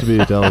supposed to be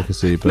a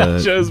delicacy, but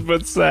Nachos,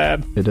 but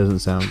sad. it doesn't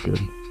sound good.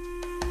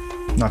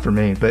 Not for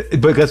me, but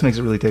Gus makes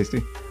it really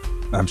tasty.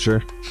 I'm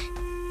sure.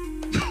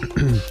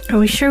 Are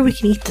we sure we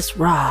can eat this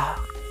raw?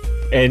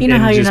 And, You know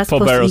and how you're just not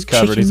supposed to Palbaro's eat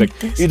covered. He's chicken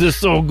like, like this? it is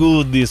so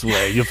good this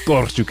way. Of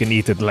course you can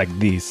eat it like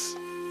this.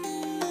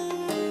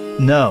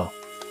 No,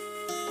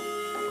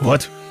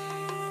 What?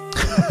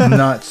 I'm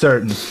not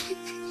certain.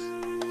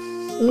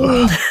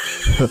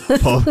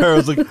 Paul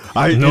Barrow's like,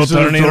 I No you should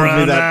have turning told me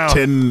around that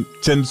now.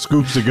 10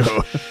 scoops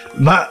ago.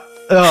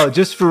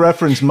 Just for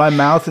reference, my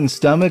mouth and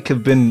stomach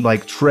have been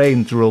like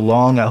trained through a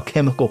long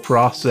alchemical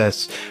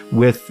process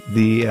with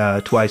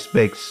the twice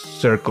baked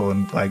circle,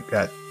 and like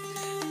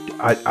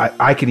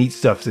I can eat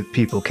stuff that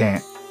people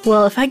can't.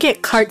 Well, if I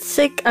get cart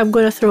sick, I'm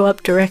going to throw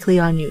up directly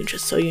on you,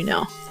 just so you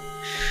know.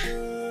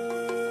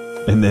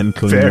 And then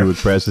clean Fair. you with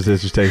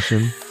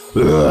prestidigitation.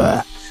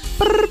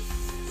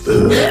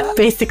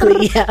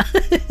 Basically, yeah.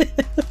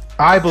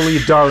 I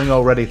believe Darling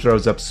already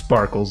throws up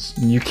sparkles,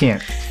 and you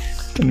can't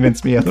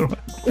convince me otherwise.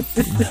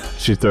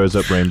 She throws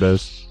up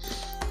rainbows.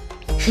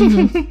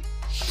 So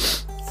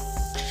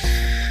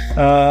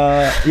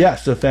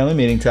family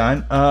meeting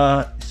time.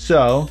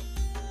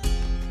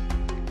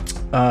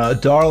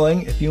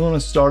 Darling, if you want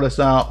to start us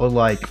out with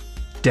like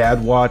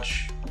Dad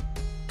Watch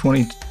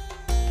 20.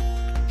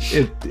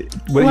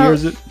 What year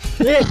is it?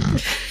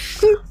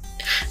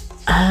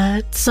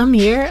 Some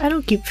year. I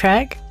don't keep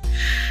track.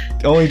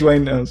 Only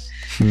Dwayne knows.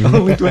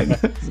 Only Dwayne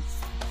knows.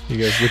 You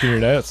guys look in your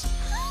notes.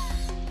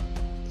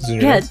 Is it in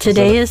your Yeah, notes?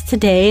 today is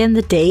today, and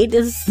the date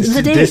is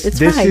the date. It's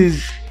fine.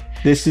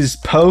 This is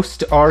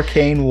post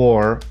Arcane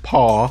War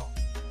Paw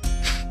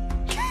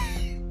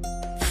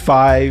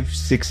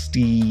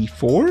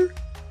 564.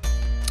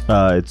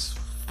 It's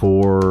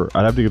 4.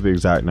 I'd have to give the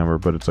exact number,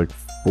 but it's like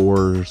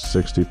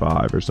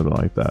 465 or something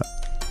like that.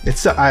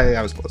 It's I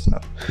was close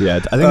enough. Yeah, I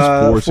think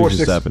it's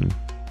 467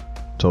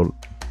 total,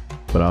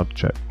 but I'll have to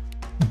check.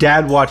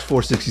 Dad Watch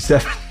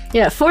 467.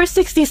 Yeah,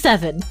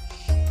 467.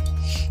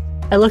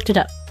 I looked it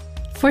up.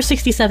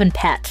 467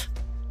 Pat.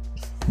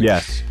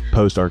 Yes,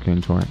 post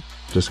Arcane Torrent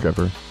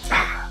Discover.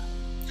 I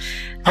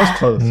was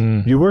close.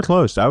 You were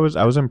close. I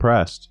was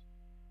impressed.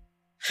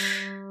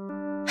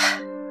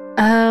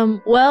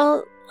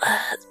 Well,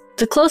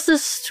 the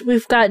closest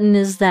we've gotten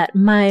is that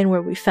mine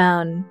where we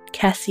found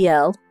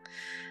Cassiel.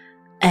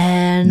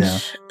 And No.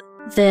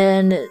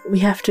 then we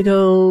have to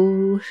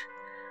go,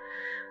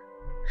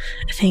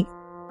 I think,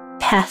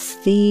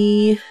 past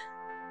the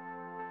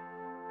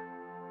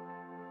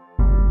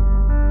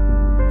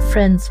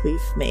friends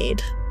we've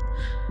made.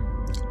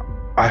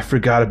 I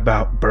forgot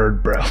about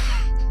Bird Bro.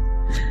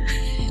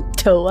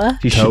 Toa.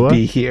 He Toa? should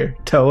be here.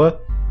 Toa?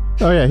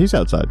 Oh yeah, he's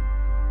outside.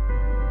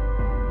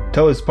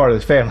 Toa's part of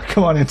the family.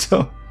 Come on in,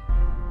 Toa.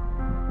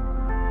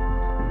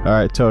 All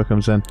right, Toa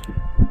comes in.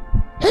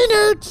 Hey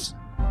nerds.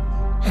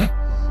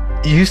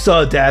 You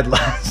saw Dad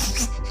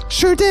last.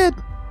 Sure did.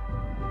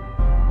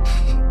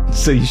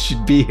 So you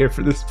should be here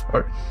for this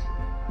part.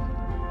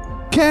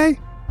 Okay.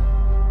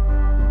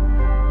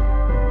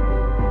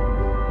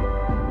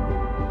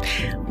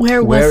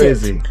 Where was Where it?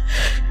 is he?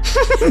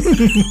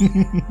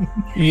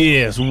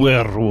 Yes,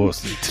 where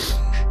was it?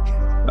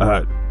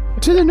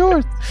 To the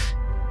north.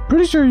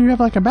 Pretty sure you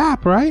have like a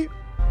map, right?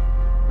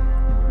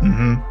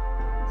 Mm-hmm.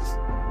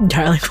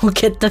 Darling, we'll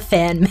get the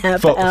fan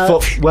map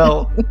out.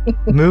 Well,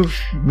 move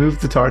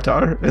the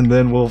tartar, and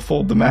then we'll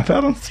fold the map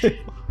out on the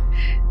table.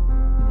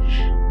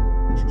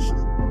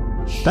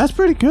 That's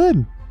pretty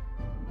good.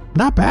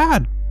 Not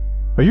bad.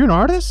 Are you an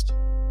artist?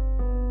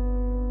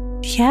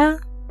 Yeah.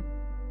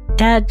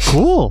 Dad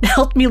Cool.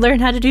 helped me learn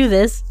how to do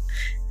this.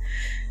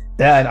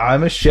 Dad,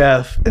 I'm a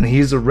chef and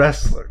he's a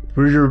wrestler.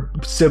 We're your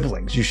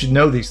siblings. You should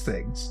know these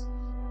things.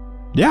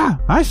 Yeah,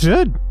 I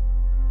should.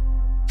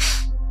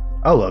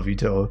 I love you,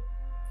 Toa.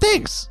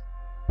 Thanks.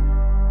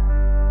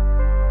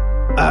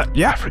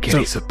 Yeah. I forget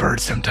he's a bird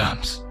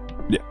sometimes.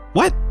 Yeah.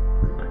 What?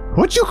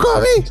 What'd you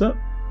call me? What's up?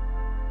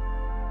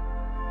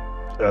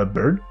 A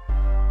bird?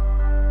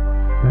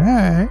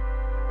 Alright.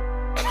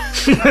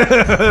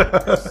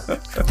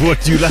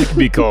 What do you like to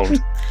be called?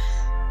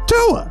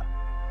 Toa.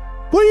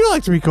 What do you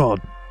like to be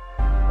called?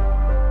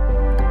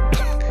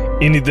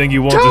 Anything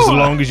you want, Toa. as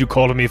long as you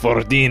call me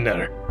for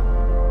dinner.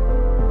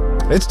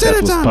 It's dinner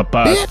That was time,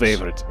 Papa's bitch.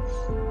 favorite.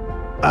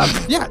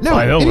 Yeah, no.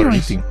 I know we're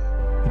anyways. eating.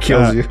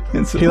 Kills you.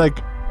 He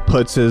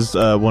puts his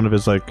one of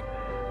his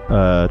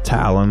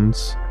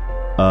talons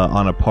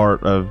on a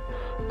part of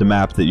the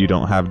map that you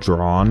don't have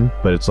drawn,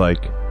 but it's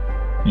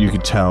you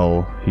could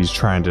tell he's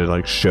trying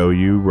to show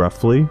you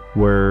roughly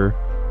where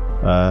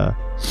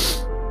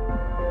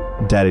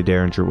Daddy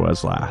Derringer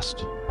was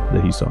last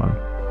that he saw him.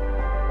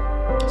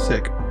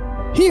 Sick.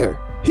 Here,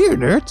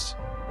 nerds.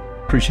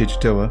 Appreciate you,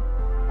 Toa.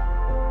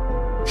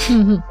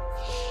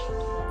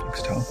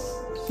 Thanks, Toa.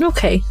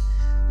 Okay.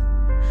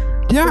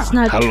 Yeah. It's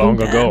not How too long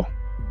bad. ago?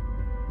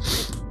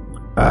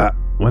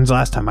 When's the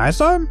last time I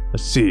saw him?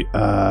 Let's see.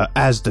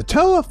 As the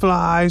Toa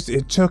flies,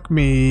 it took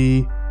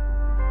me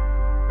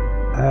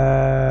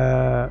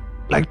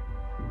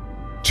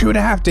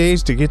 2.5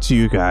 days to get to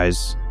you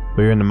guys.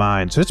 We were in the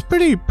mine, so it's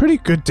pretty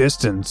good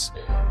distance.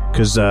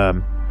 Cause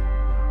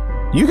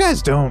you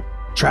guys don't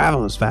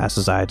travel as fast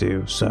as I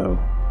do, so.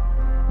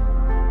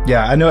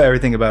 Yeah, I know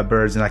everything about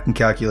birds, and I can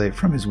calculate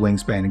from his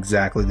wingspan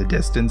exactly the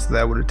distance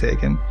that would have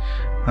taken.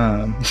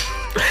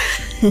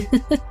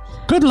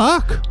 Good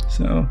luck.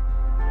 So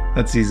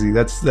that's easy.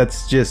 That's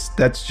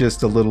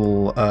just a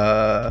little.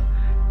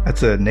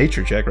 That's a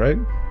nature check, right?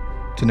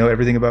 To know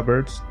everything about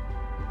birds.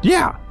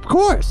 Yeah, of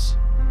course.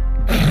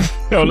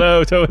 Oh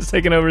no, Toa's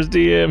taking over as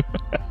DM.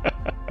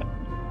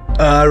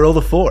 I rolled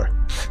a 4.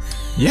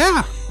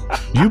 Yeah,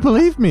 you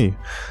believe me.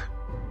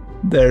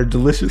 They're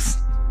delicious.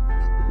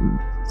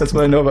 That's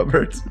what I know about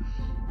birds.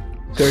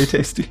 Very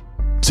tasty.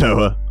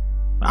 Toa,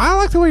 I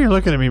like the way you're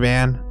looking at me,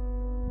 man.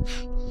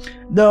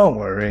 Don't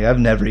worry, I've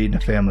never eaten a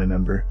family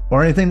member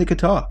or anything that could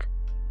talk.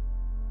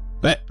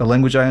 But A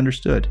language I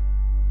understood.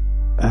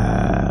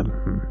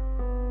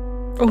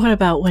 What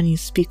about when you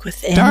speak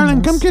with animals?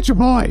 darling, come get your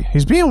boy.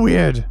 He's being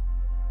weird.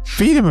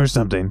 Feed him or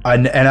something.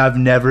 And I've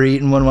never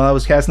eaten one while I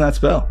was casting that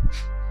spell.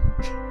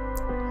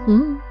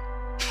 Hmm.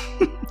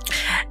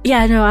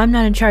 Yeah, no, I'm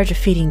not in charge of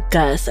feeding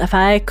Gus. If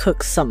I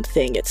cook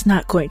something, it's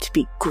not going to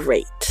be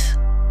great.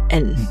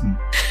 And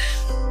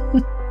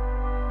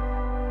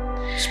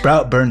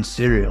Sprout burns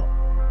cereal.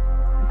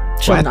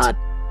 she'll What? not.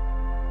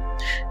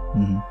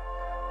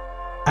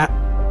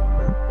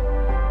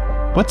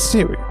 What's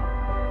cereal?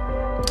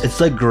 It's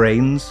like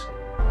grains.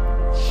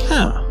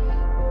 Huh.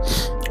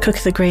 Cook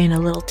the grain a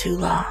little too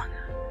long.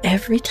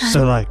 Every time.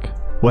 So,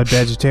 what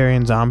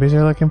vegetarian zombies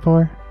are looking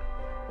for?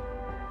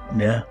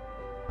 Yeah.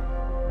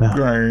 No.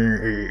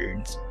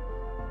 Grains.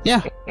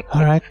 Yeah.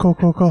 All right. Cool.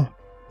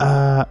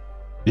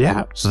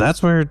 Yeah. So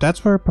that's where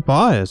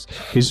Papa is.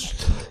 He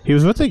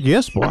was with the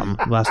Geostorm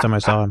last time I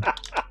saw him.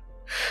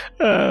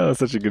 Oh, that's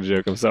such a good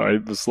joke. I'm sorry.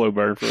 It was a slow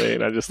burn for me,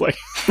 and I just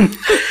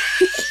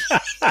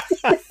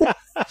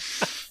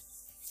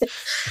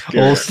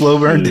Old slow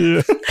burn.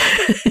 Yeah.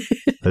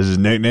 That's his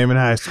nickname in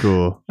high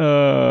school.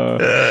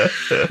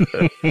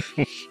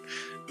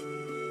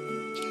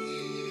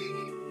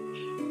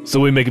 So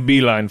we make a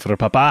beeline for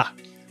Papa.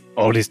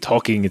 All this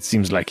talking, it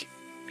seems like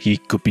he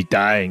could be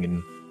dying,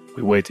 and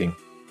we're waiting.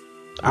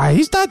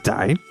 He's not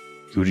dying.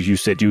 You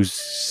said you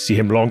see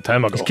him long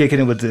time ago. He's kicking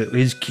it with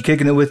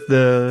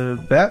the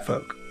bat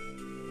folk.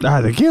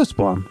 The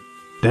Geostorm.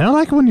 They don't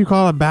like it when you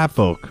call it bad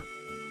folk.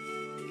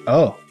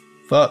 Oh,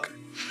 fuck.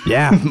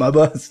 Yeah. My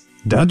buzz.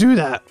 Don't do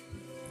that.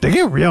 They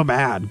get real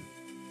mad.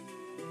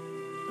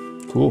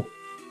 Cool.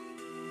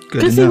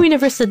 Good thing we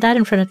never said that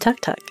in front of Tuk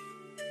Tuk.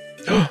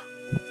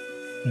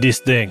 This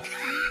thing.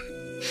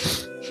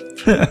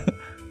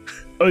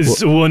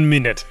 It's 1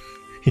 minute.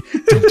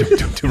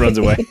 Runs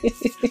away.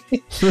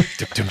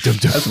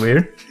 That's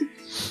weird.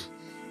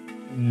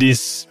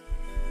 This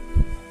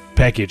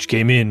package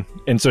came in,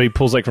 and so he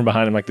pulls from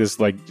behind him this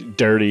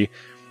dirty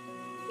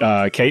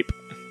cape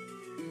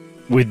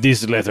with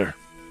this leather.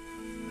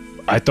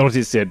 I thought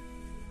it said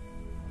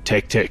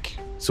take,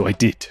 so I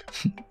did.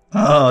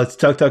 Oh, it's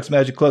Tuk Tuk's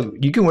magic cloak.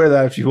 You can wear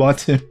that if you want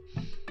to.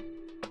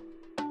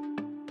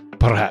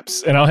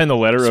 Perhaps. And I'll hand the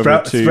letter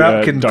Sprout, over to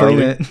Sprout can Darling.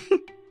 clean it.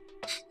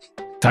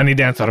 Tiny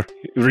Dancer,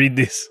 read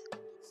this.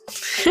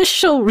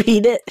 She'll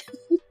read it.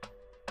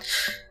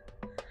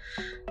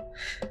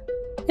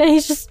 Yeah,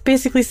 he's just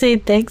basically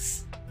saying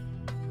thanks.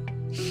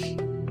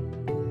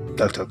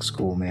 Tuk Tuk's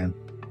cool, man.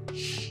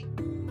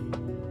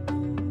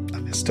 I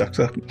miss Tuk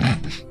Tuk.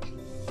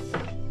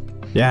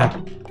 Yeah.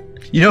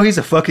 You know he's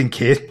a fucking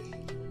kid.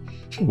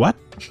 What?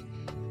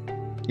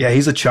 Yeah,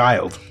 he's a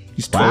child.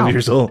 He's 12 Wow.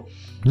 years old.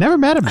 Never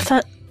met him. I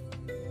thought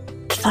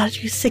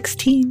he was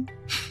 16.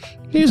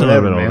 He's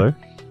Whatever, a little bit man. older.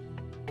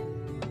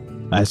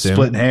 I assume.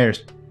 Splitting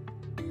hairs.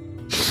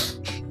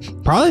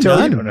 Probably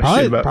Totally none. don't know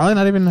shit about- Probably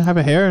not even have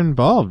a hair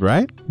involved,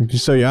 right? If you're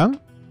so young.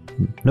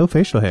 No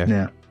facial hair.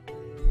 Yeah.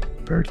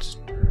 Birds.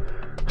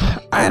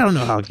 I don't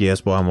know how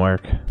Geospawn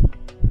work.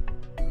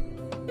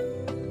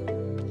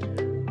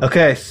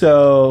 Okay,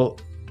 so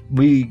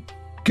we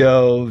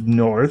go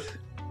north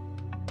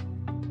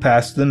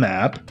past the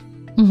map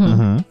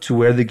to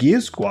where the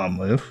Geosquam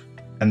live,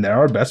 and they're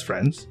our best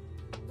friends.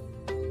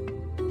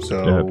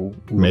 So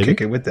we'll maybe?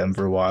 kick it with them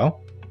for a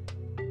while.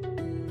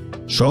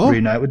 Sure.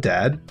 Reunite with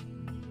Dad,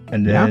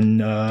 and then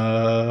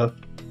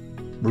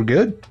we're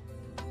good.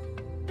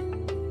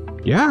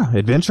 Yeah,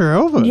 adventure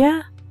over.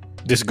 Yeah.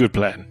 This is a good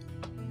plan.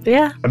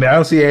 Yeah. I mean, I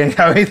don't see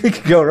how anything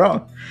could go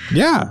wrong.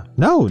 Yeah.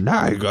 No,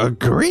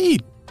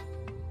 agreed.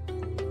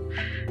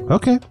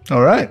 Okay.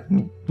 All right,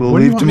 we'll What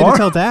do you leave want me tomorrow. to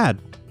tell Dad?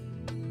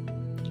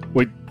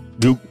 Wait,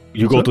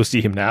 you go to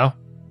see him now?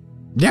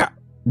 Yeah.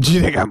 Do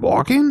you think I'm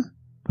walking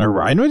or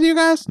riding with you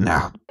guys?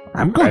 No,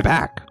 I'm going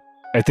back.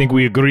 I think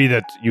we agree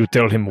that you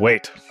tell him,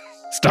 wait,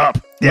 stop.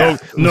 Yeah.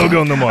 No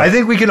go no more. I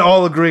think we can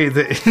all agree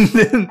that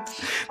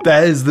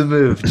that is the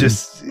move.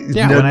 Just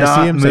Yeah, when I see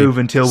not him, say, move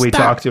until we "Stop."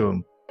 talk to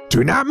him.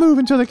 Do not move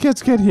until the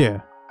kids get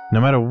here, no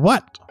matter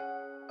what.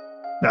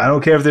 I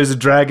don't care if there's a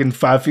dragon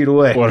 5 feet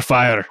away. Or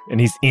fire, and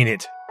he's in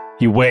it.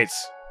 He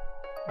waits.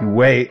 You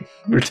wait.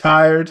 We're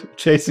tired.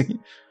 Chasing you.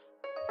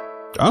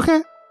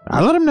 Okay,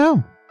 I'll let him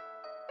know.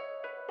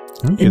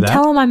 I'll do And that.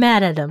 tell him I'm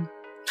mad at him.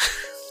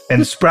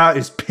 And Sprout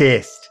is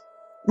pissed.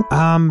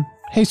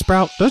 Hey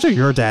Sprout, those are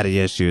your daddy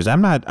issues.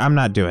 I'm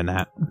not doing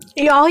that.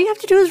 Yeah, all you have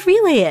to do is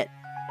relay it.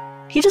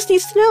 He just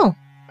needs to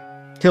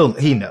know.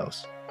 He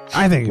knows.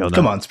 I think he'll know.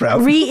 Come on,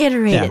 Sprout.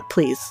 Reiterate Yeah. it,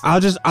 please. I'll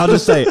just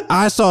say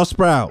I saw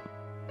Sprout,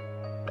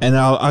 and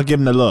I'll give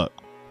him the look.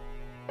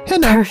 He'll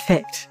know.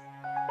 Perfect.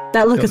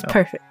 That look He'll is know.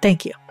 perfect.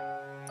 Thank you.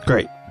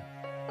 Great.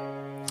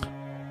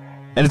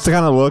 And it's the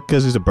kind of look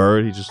because he's a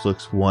bird. He just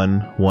looks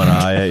one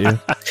eye at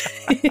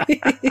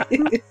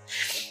you.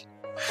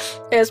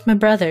 It's my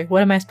brother.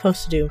 What am I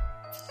supposed to do?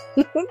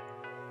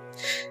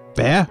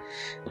 Yeah.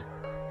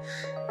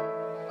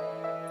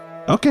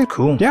 Okay.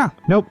 Cool. Yeah.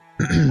 Nope.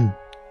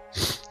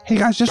 Hey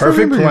guys, just Perfect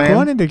remember plan. you're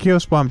going into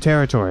Geospawn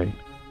territory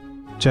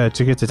to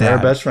get to They're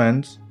Dad. best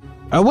friends.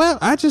 Oh well,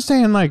 I just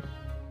saying like,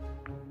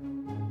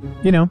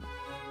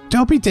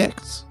 don't be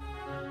dicks.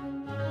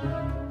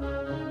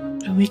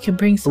 We can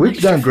bring some We've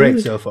extra done great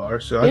food. so far,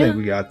 so I Yeah. think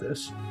we got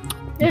this.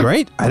 Yeah.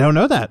 Great. I don't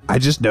know that. I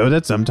just know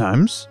that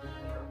sometimes,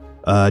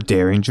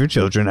 Derringer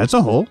children as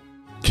a whole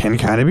can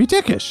kind of be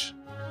dickish.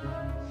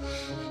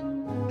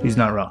 He's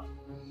not wrong.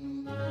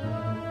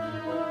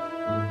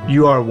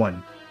 You are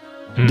one.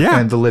 Yeah.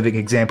 And the living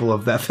example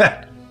of that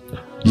fact.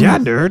 Yeah,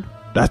 nerd.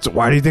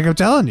 Why do you think I'm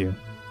telling you?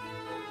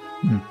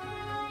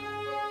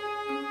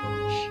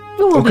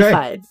 We'll Okay. be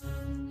fine.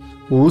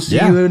 We'll see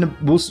Yeah. you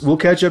we'll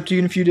catch up to you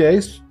in a few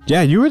days.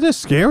 Yeah, you were the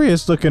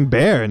scariest looking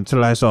bear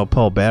until I saw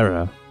Paul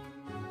Bearer.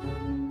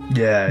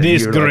 Yeah.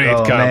 This you were great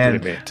like, "Oh, man,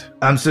 compliment.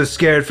 I'm so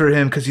scared for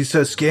him because he's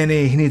so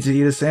skinny. He needs to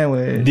eat a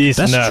sandwich. This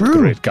That's not true.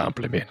 great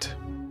compliment.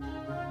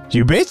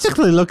 You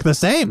basically look the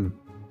same.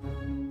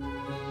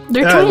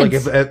 They're Like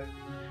twins.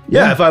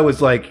 if I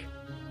was like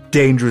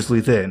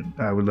dangerously thin,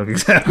 I would look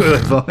exactly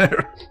like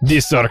Vulnerable.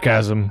 This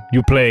sarcasm,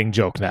 you playing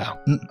joke now.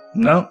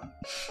 No.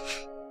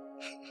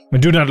 I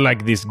do not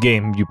like this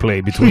game you play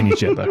between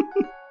each other.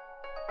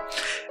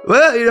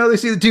 Well, they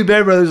see the two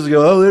Bear Brothers and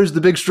go, oh, there's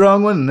the big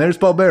strong one, and there's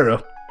Paul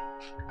Barrow.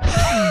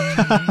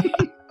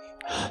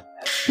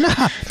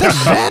 Nah,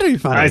 that's very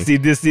funny. I see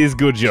this is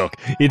good joke.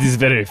 It is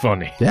very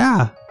funny.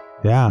 Yeah.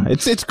 Yeah.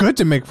 It's good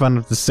to make fun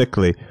of the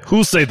sickly.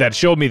 Who said that?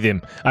 Show me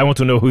them. I want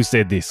to know who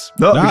said this.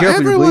 No, Now, be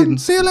careful, you're everyone, bleeding.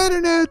 see you later,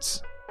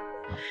 nerds.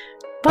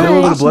 A little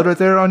bit Bye. of blood right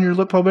there on your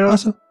lip, Paul Barrow.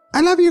 Also, I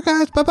love you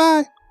guys.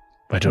 Bye-bye.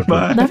 I don't know.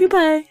 Bye. Love you.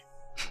 Bye.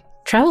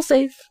 Travel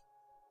safe.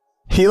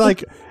 He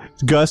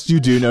Gus, you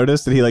do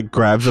notice that he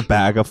grabs a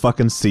bag of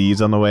fucking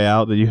seeds on the way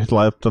out that you had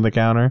left on the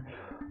counter.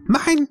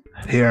 Mine.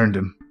 He earned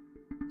him.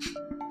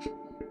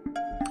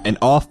 And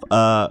off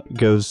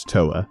goes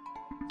Toa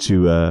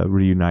to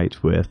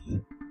reunite with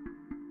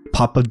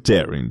Papa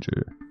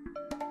Derringer.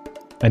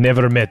 I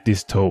never met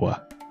this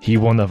Toa. He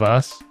one of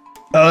us?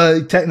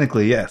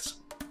 Technically, yes.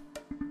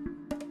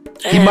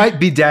 He might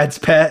be Dad's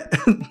pet.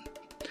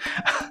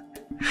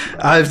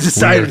 I've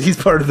decided Weird.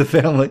 he's part of the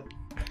family.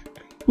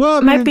 Well, I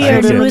Might mean, be it's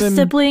our better newest than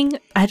sibling.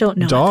 I don't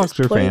know. at Dogs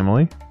this are point.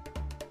 family.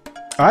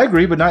 I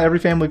agree, but not every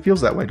family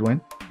feels that way, Dwayne.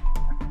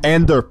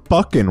 And they're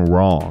fucking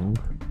wrong.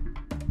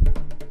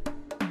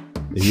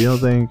 If you don't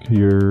think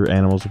your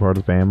animals are part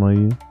of the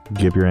family,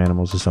 give your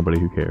animals to somebody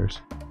who cares.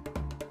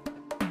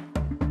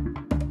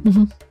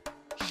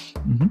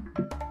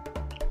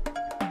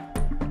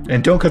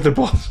 And don't cut their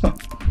balls off.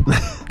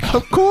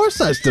 Of course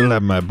I still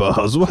have my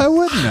balls. Why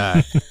wouldn't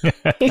I?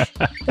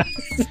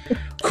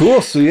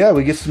 Cool. So yeah,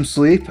 we get some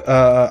sleep.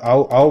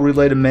 I'll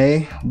relay to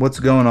May what's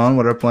going on,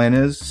 what our plan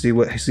is. See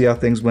how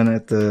things went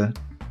at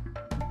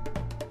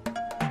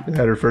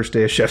her first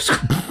day of chef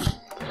school.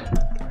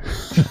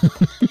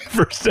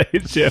 First day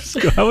at chef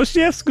school. How was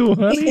chef school,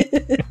 honey?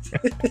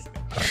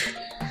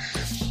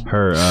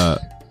 Her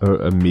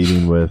a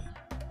meeting with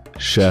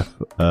Chef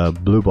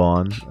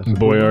Bluebon.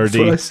 Boyardee. That's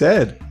what I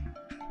said.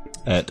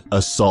 At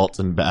Assault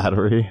and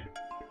Battery.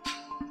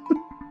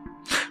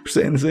 We're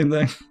saying the same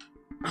thing.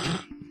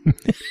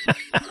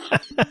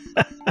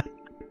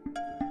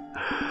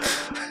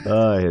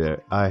 I hate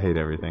it. I hate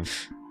everything.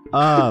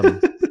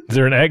 Is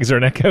there an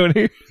echo in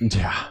here?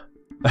 Yeah.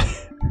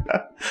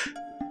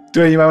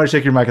 Dwayne, you might want to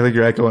check your mic. I think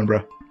you're echoing,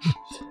 bro.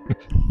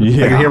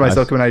 Yeah. I can hear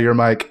myself coming out of your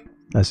mic.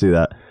 I see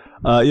that.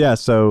 Yeah,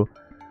 so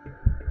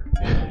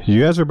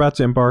you guys are about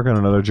to embark on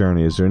another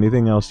journey. Is there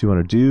anything else you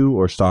want to do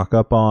or stock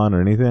up on or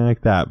anything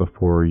like that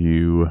before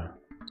you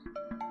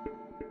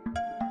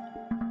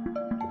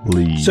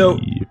leave? So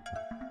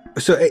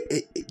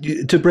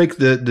to break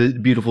the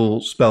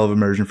beautiful spell of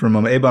immersion for a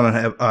moment, Abon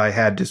and I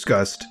had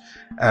discussed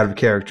out of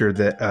character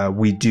that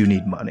we do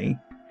need money.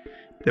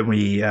 That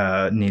we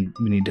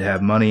need to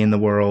have money in the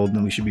world,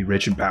 and we should be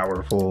rich and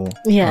powerful.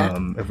 Yeah.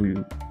 If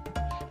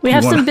we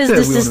have some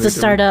businesses to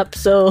start up,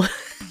 so.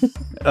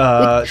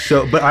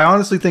 But I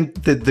honestly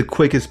think that the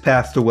quickest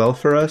path to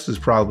wealth for us is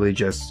probably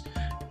just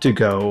to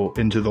go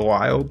into the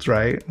wilds,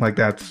 right? Like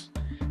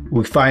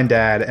we find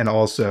Dad, and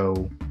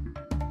also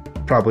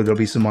probably there'll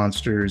be some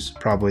monsters.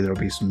 Probably there'll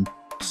be some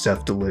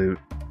stuff to loot.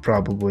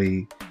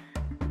 Probably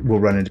we'll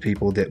run into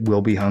people that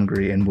will be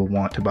hungry and will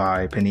want to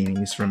buy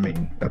paninis from me,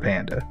 a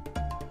panda.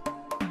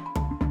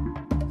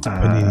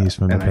 Paninis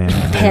from the panda.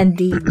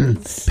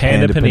 Pandies.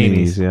 Panda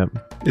paninis. Yep.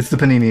 It's the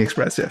Panini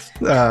Express, yes.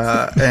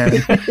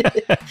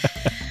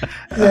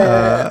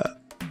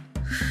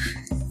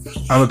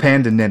 I'm a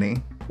panda ninny.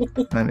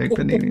 I make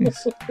paninis.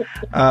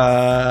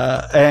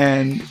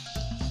 And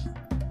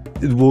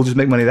we'll just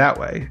make money that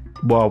way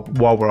while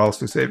we're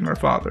also saving our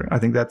father. I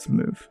think that's the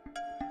move.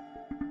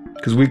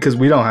 Because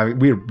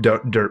we're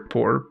dirt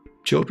poor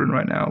children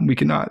right now. We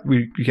cannot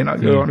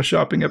go on a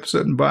shopping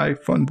episode and buy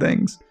fun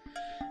things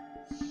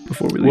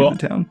before we leave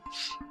the town.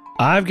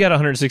 I've got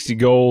 160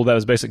 gold. That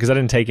was basically because I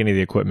didn't take any of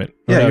the equipment.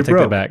 Yeah, I'll you're take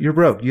broke. that back. You're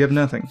broke. You have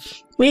nothing.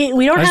 We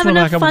don't I just have wanna buy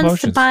a enough couple funds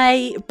potions.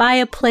 to buy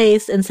a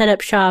place and set up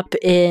shop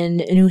in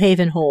New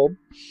Haven Hold.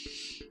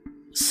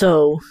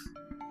 So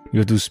You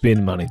have to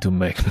spend money to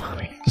make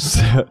money.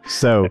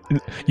 So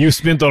You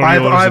spent all yours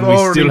I've and we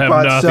already still have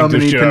bought nothing so to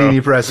many show.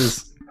 panini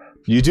presses.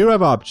 you do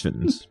have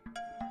options.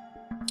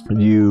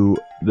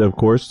 Of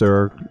course, there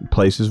are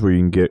places where you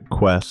can get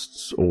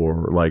quests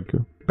or like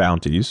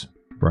bounties,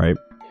 right?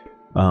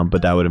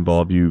 But that would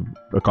involve you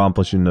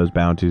accomplishing those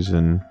bounties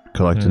and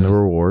collecting the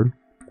reward.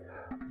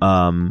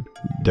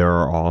 There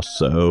are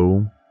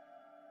also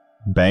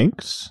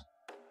banks,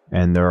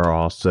 and there are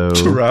also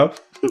To rob?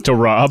 To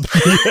rob.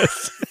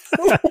 Yes.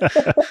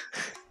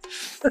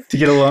 To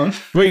get a loan?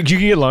 Wait, you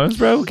can get loans,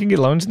 bro? We can get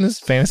loans in this?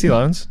 Fantasy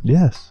loans?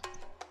 yes.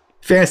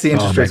 Fantasy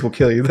interest rates will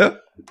kill you, though.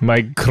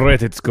 My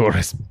credit score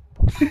is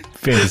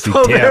fantasy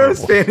Oh,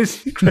 there's terrible.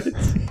 fantasy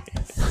credits.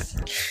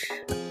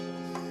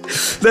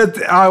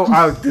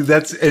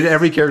 That's in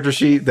every character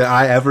sheet that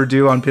I ever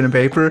do on pen and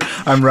paper.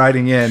 I'm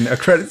writing in a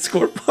credit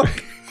score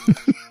book.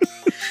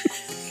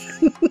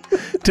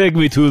 Take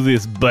me to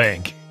this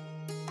bank.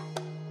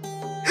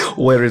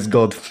 Where is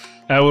God?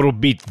 I will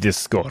beat this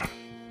score.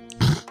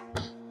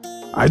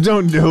 I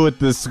don't know what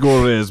the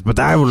score is, but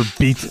I will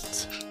beat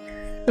it.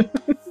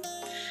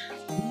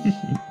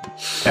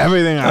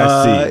 Everything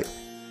I see,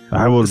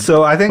 I will.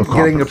 So I think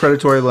getting a accomplish.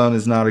 predatory loan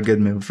is not a good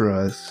move for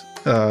us.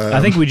 I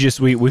think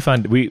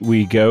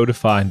we go to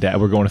find Dad.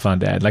 We're going to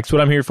find Dad. Like, that's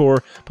what I'm here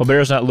for.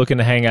 Palbero's not looking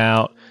to hang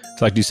out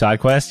to like do side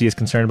quests. He is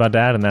concerned about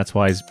Dad, and that's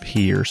why he's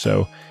here.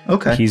 So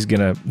Okay.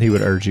 he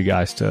would urge you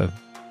guys to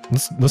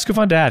let's go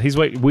find Dad.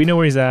 We know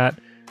where he's at.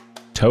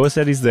 Toa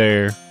said he's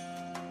there.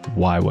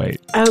 Why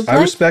wait? I would I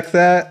like respect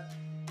that.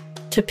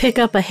 to pick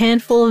up a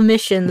handful of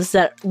missions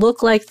that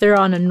look like they're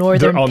on a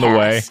northern They're on the pass.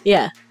 way.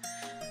 Yeah.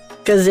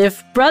 Because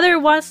if brother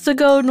wants to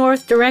go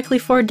north directly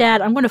for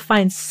Dad, I'm going to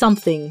find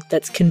something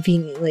that's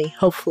conveniently,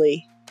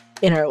 hopefully,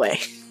 in our way.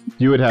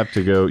 You would have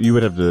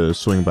to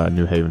swing by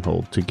New Haven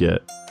Hold to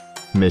get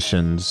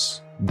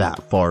missions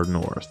that far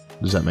north.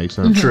 Does that make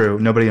sense? True.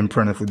 Nobody in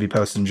Prentice would be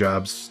posting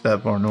jobs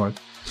that far north.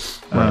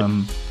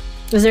 Right.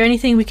 Is there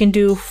anything we can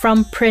do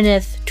from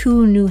Prinith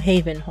to New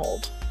Haven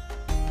Hold?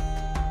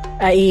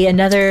 I.e.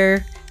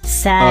 another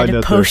sad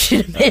Another-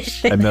 potion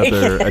mission.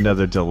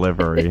 Another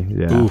delivery.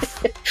 Yeah.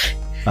 Oof.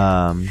 Yeah,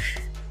 I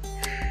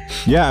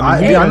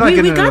mean, Hey, I'm not we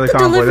getting in got another the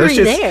convoy. That's delivery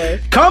just there.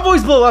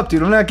 convoys blow up,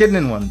 dude. I'm not getting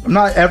in one. I'm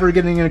not ever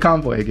getting in a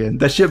convoy again.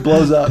 That shit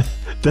blows up.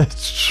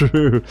 that's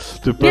true.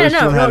 The first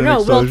Yeah, one had an We'll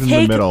explosion in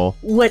take the middle.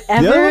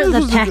 whatever one the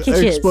was an package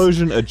is.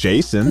 explosion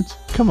adjacent.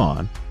 Come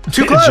on.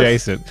 Too close.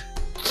 Adjacent.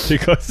 Too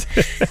close.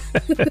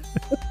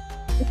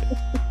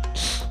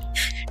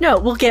 No,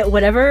 we'll get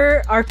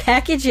whatever our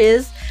package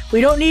is.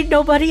 We don't need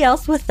nobody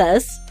else with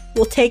us.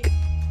 We'll take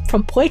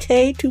from point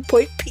A to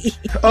point B.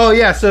 Oh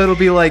yeah, so it'll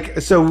be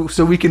like so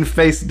we can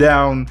face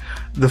down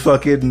the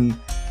fucking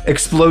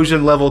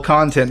explosion level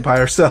content by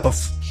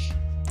ourselves.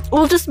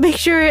 We'll just make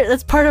sure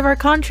that's part of our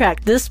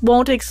contract. This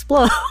won't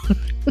explode.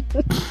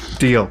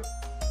 Deal.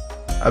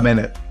 I'm in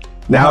it.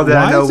 Now that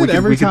I know we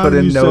can put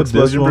in no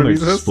explosion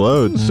previews.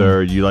 Explode,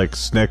 sir. You like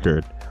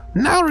snickered.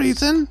 No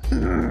reason.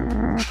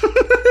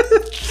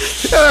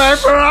 I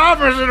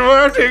promise it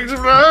won't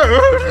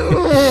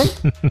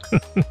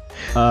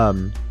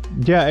explode.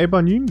 Yeah,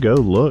 Abon, you can go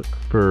look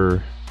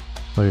for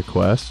like a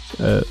quest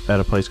at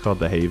a place called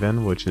the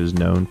Haven, which is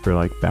known for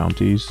like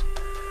bounties.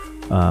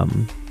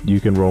 You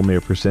can roll me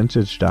a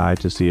percentage die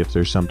to see if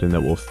there's something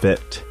that will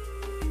fit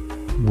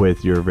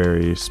with your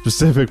very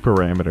specific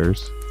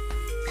parameters.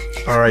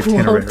 Our Won't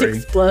itinerary.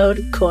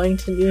 explode. Going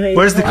to New Haven.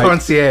 Where's the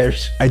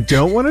concierge? I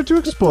don't want it to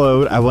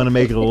explode. I want to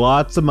make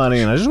lots of money,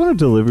 and I just want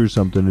to deliver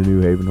something to New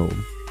Haven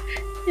Home.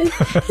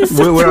 It's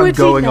Where I'm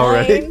going 29.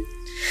 already.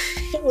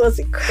 It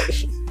wasn't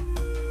great.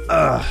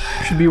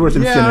 Should be worth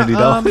infinity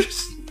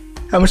dollars.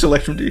 How much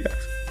Electrum do you have?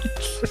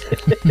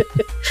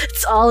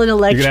 It's all in You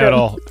Electrum. can have it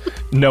all.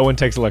 No one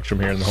takes Electrum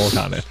here in the whole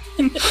continent.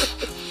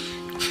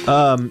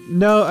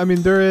 No, I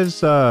mean there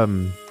is a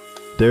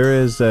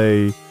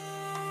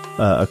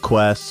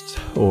quest,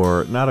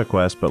 or not a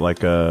quest, but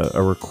like a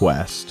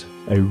request,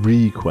 a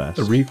request.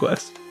 A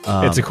request.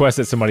 It's a quest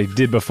that somebody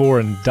did before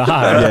and died.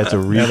 Yeah, it's a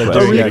Now they're request.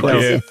 doing it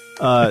request.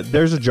 again.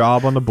 There's a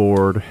job on the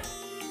board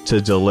to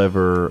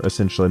deliver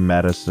essentially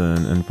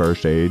medicine and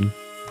first aid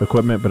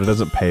equipment, but it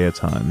doesn't pay a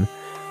ton.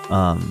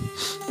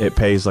 It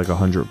pays like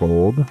 100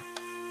 gold,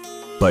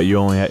 but you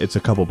only it's a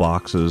couple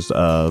boxes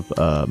of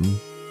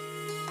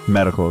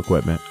medical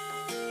equipment,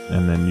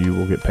 and then you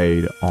will get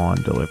paid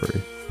on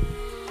delivery.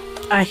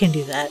 I can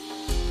do that.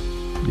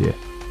 Yeah.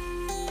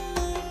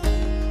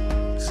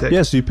 Sick.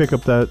 Yeah, so you pick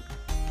up that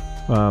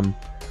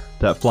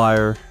that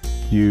flyer,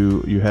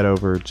 you head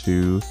over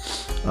to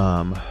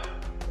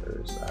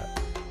where is that?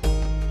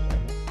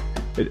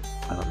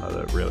 I don't know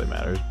that it really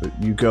matters, but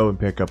you go and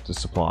pick up the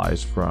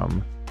supplies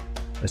from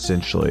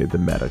essentially the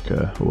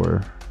Medica,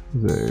 or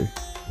the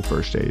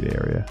first aid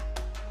area.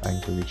 I can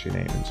go get your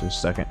name in just a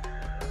second.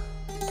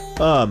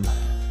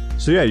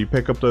 So yeah, you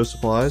pick up those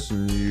supplies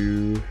and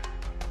you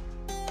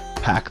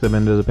pack them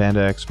into the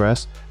Panda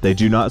Express. They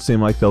do not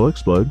seem like they'll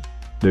explode.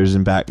 There's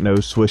in fact no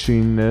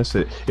swishiness.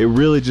 It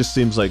really just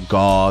seems like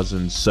gauze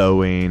and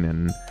sewing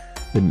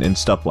and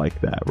stuff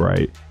like that,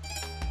 right?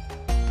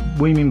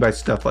 What do you mean by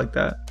stuff like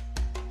that?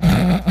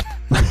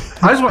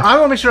 I want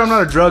to make sure I'm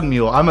not a drug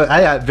mule.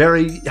 I got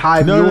very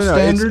high mule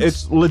standards.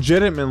 It's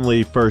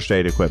legitimately first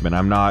aid equipment.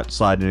 I'm not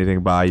sliding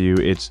anything by you.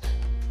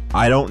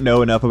 I don't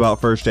know enough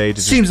about first aid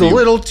to Seems a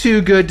little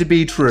too good to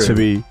be true.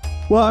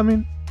 Well, I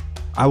mean,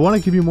 I want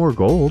to give you more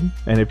gold,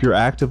 and if you're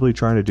actively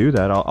trying to do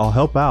that, I'll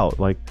help out.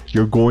 Like,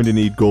 you're going to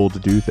need gold to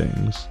do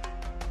things.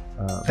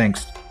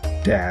 Thanks,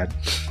 Dad.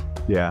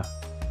 Yeah.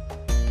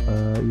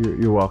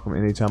 You're welcome.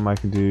 Anytime I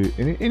can do,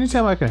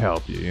 anytime I can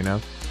help you, you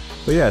know.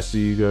 But yeah, so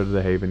you go to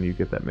the Haven, you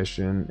get that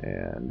mission,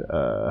 and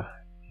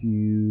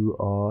you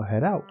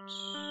head out,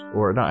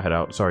 or not head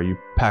out. Sorry, you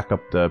pack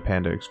up the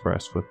Panda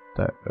Express with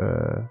that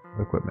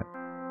equipment.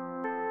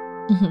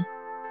 Mhm.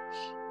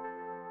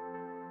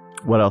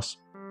 What else?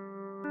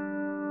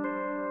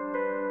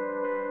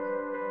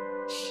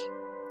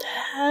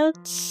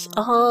 That's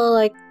all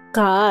I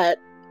got.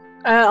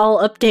 I'll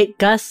update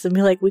Gus and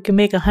be like, we can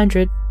make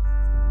 100.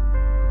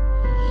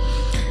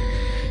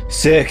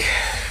 Sick.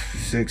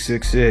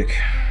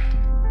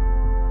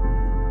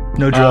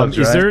 No drugs,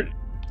 right?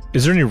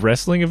 Is there any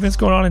wrestling events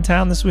going on in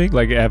town this week?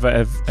 Like,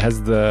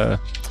 has the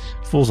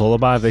Fool's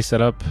Lullaby, have they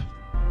set up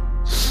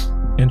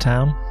in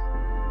town?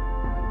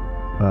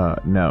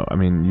 No. I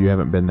mean, you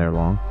haven't been there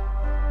long,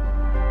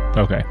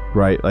 Okay.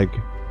 right? Like,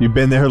 you've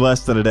been there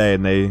less than a day,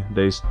 and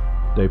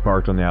they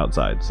parked on the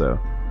outside. So,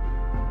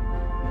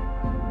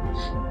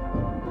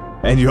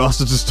 and you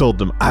also just told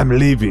them, "I'm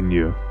leaving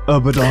you." Oh,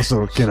 but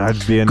also, can I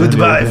be in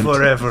Goodbye any event?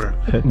 forever.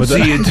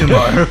 See you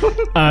tomorrow.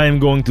 I'm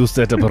going to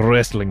set up a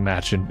wrestling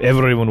match, and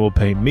everyone will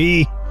pay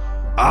me.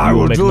 I You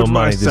will make do no it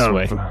money this myself.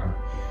 way.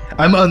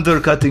 I'm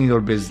undercutting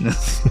your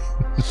business.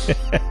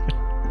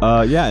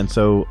 Yeah, and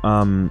so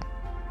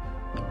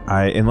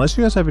unless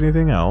you guys have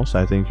anything else,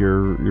 I think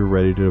you're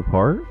ready to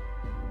depart.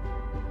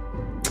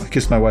 I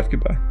kissed my wife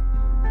goodbye.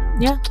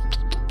 Yeah.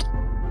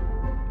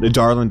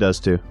 Darlin does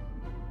too.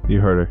 You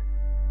heard her.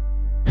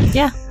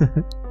 Yeah.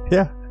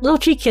 Yeah. Little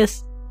cheek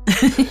kiss.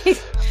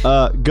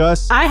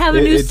 Gus, I have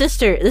a new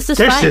sister. This is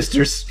They're fine.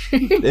 sisters.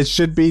 it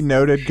should be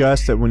noted,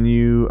 Gus, that when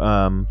you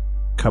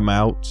come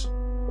out,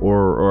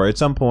 or at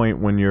some point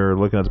when you're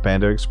looking at the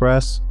Panda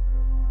Express,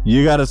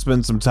 you got to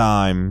spend some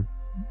time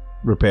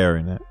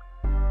repairing it.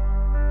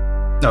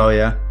 Oh,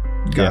 yeah.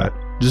 Got it.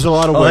 Just a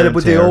lot of I'll wear hit and it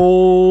with tear. the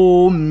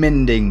old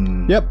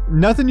mending. Yep,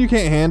 nothing you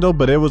can't handle,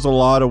 but it was a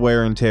lot of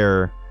wear and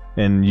tear,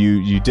 and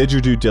you did your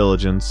due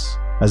diligence.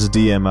 As a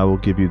DM, I will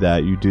give you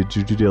that. You did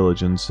your due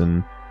diligence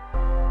and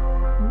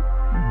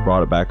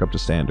brought it back up to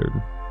standard.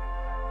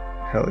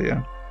 Hell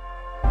yeah.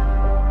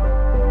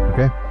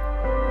 Okay.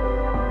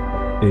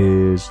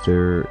 Is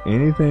there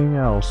anything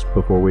else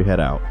before we head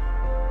out?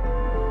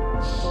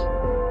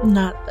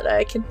 Not that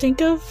I can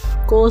think of.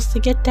 Goal is to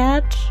get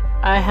Dad.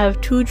 I have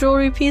 2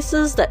 jewelry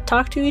pieces that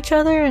talk to each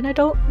other, and I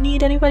don't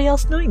need anybody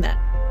else knowing that.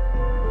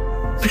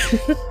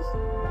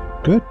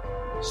 Good.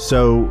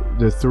 So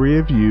the three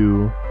of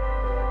you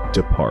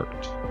depart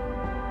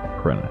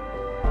Krenna,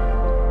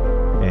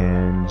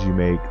 and you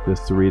make the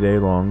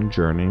 3-day-long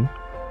journey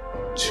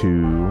to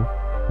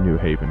New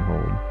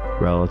Havenhold.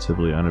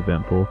 Relatively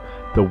uneventful.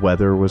 The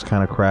weather was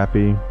kind of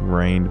crappy,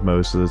 rained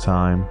most of the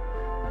time.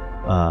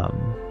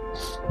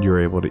 You were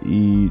able to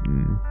eat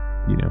and,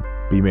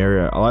 be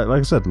merry. Like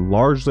I said,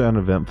 largely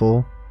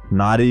uneventful.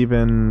 Not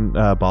even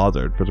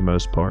bothered for the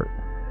most part.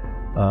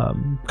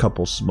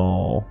 Couple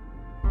small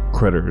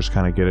critters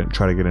kind of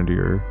try to get into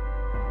your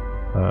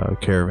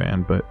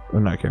caravan,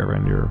 not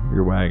caravan,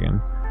 your wagon,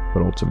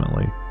 but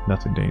ultimately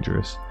nothing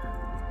dangerous.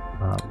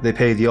 They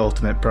pay the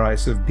ultimate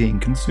price of being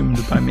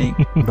consumed by me.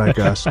 By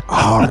Gus.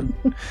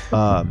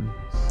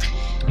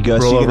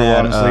 Gus,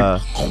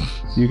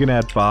 you can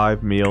add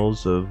 5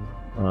 meals of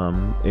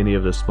any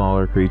of the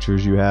smaller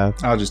creatures you have.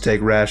 I'll just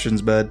take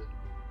rations, bud.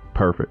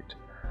 Perfect.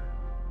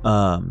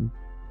 And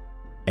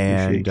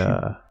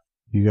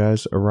you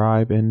guys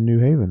arrive in New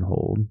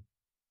Havenhold,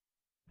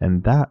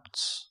 and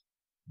that's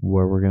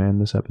where we're gonna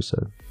end this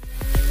episode.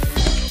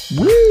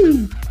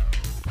 Woo!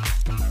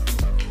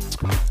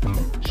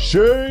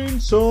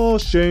 Shainsaw,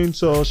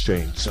 Shainsaw,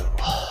 Shainsaw.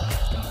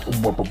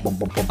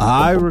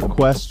 I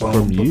request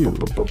from you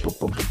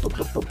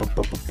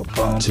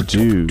to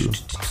do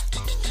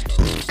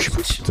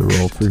the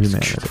roll for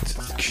humanity.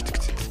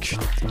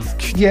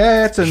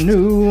 Yeah, it's a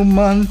new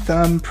month,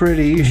 I'm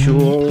pretty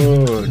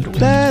sure.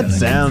 That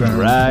sounds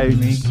right.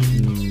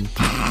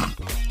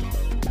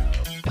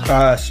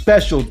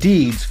 Special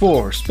deeds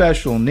for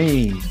special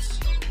needs.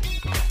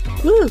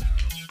 Woo!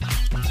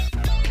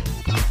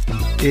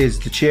 Is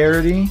the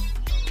charity.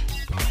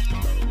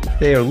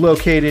 They are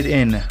located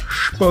in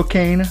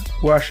Spokane,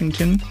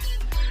 Washington.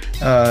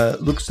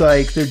 Looks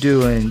like they're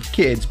doing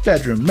kids'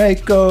 bedroom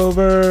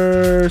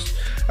makeovers.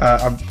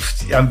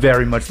 I'm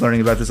very much learning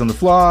about this on the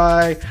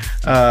fly.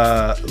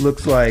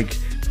 Looks like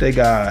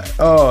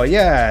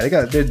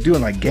they're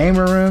doing like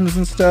gamer rooms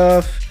and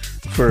stuff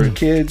for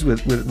kids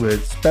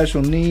with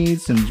special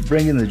needs and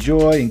bringing the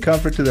joy and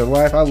comfort to their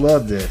life. I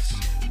love this.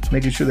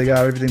 Making sure they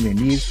got everything they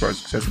need as far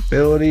as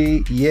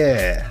accessibility.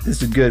 Yeah,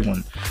 this is a good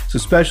one. So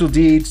special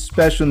deeds,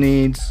 special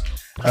needs,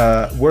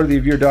 worthy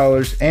of your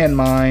dollars and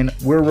mine.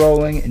 We're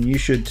rolling, and you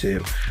should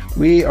too.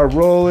 We are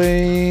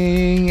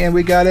rolling, and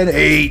we got an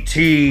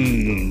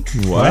 18.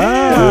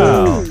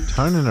 Wow.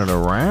 Turning it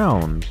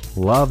around.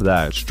 Love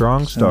that.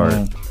 Strong start.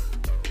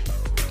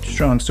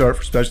 Strong start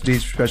for special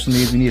deeds, for special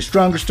needs. We need a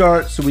stronger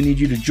start, so we need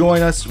you to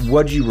join us.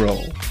 What'd you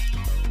roll?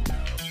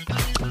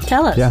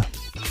 Tell us. Yeah,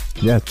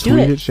 Do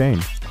tweet it. at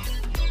Shane.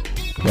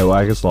 Yeah, well,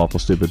 I guess Lawful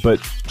Stupid, but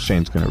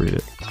Shane's going to read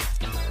it.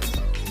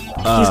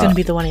 He's going to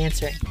be the one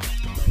answering.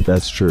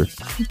 That's true.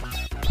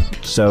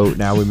 So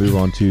now we move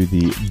on to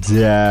the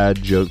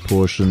dad joke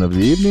portion of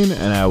the evening,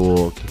 and I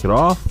will kick it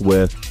off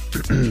with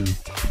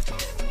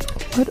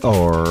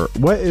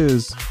what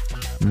is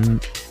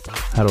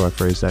how do I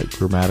phrase that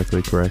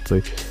grammatically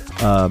correctly?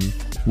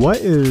 What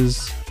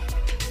is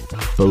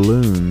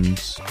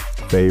Balloon's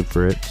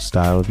favorite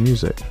style of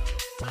music?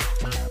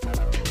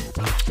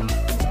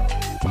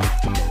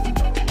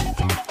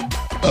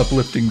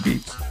 Uplifting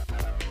beats.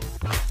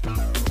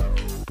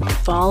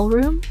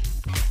 Ballroom?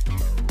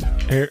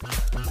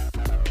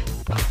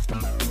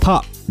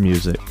 Pop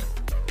music.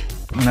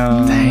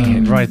 No.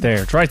 Dang it, right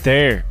there. It's right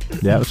there.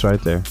 Yeah, it's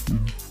right there.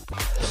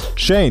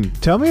 Shane,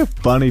 tell me a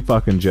funny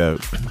fucking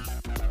joke.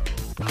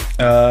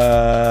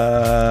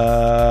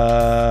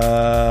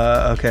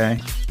 Okay.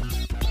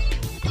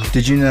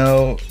 Did you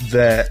know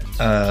that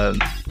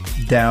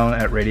down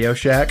at Radio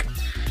Shack,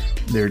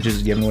 they're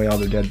just giving away all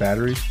their dead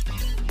batteries?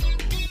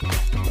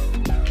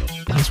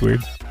 That's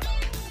weird.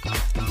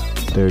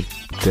 They're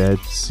dead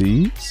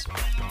seeds?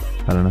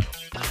 I don't know.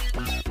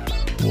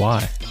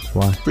 Why?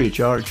 Why? Free of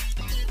charge.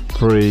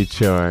 Free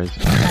charge.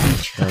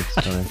 That's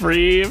funny.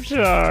 Free of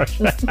charge.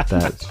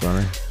 That's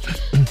funny.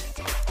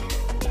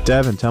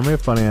 Devin, tell me a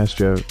funny ass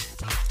joke.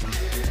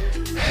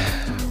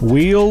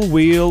 Wheel,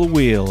 wheel,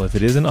 wheel, if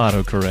it isn't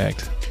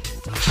autocorrect.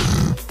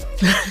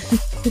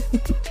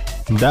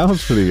 That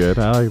one's pretty good.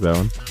 I like that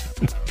one.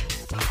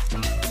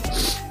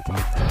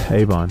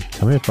 Avon,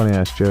 tell me a funny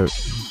ass joke.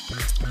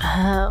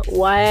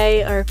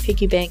 Why are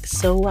piggy banks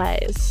so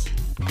wise?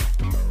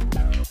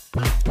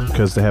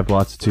 Because they have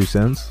lots of 2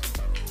 cents.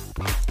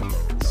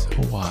 So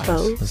wise.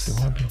 Close. Let's see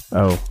what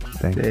Oh,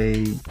 thank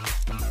you.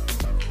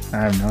 I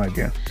have no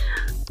idea.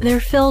 They're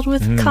filled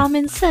with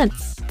common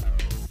sense.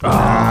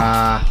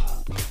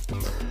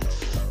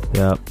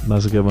 Yep,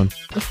 that's a good one.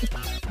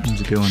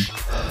 That's a good one.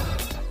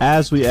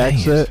 As we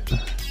exit,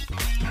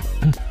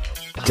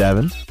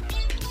 Devin,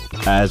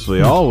 as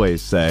we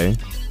always say,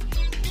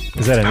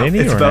 Is that an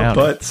innie It's or an about outie?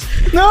 butts.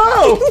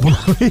 No!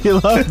 we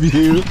love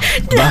you.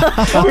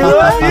 We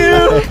love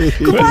you!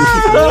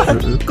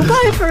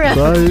 Goodbye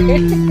forever.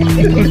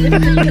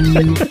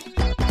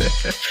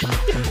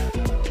 Bye.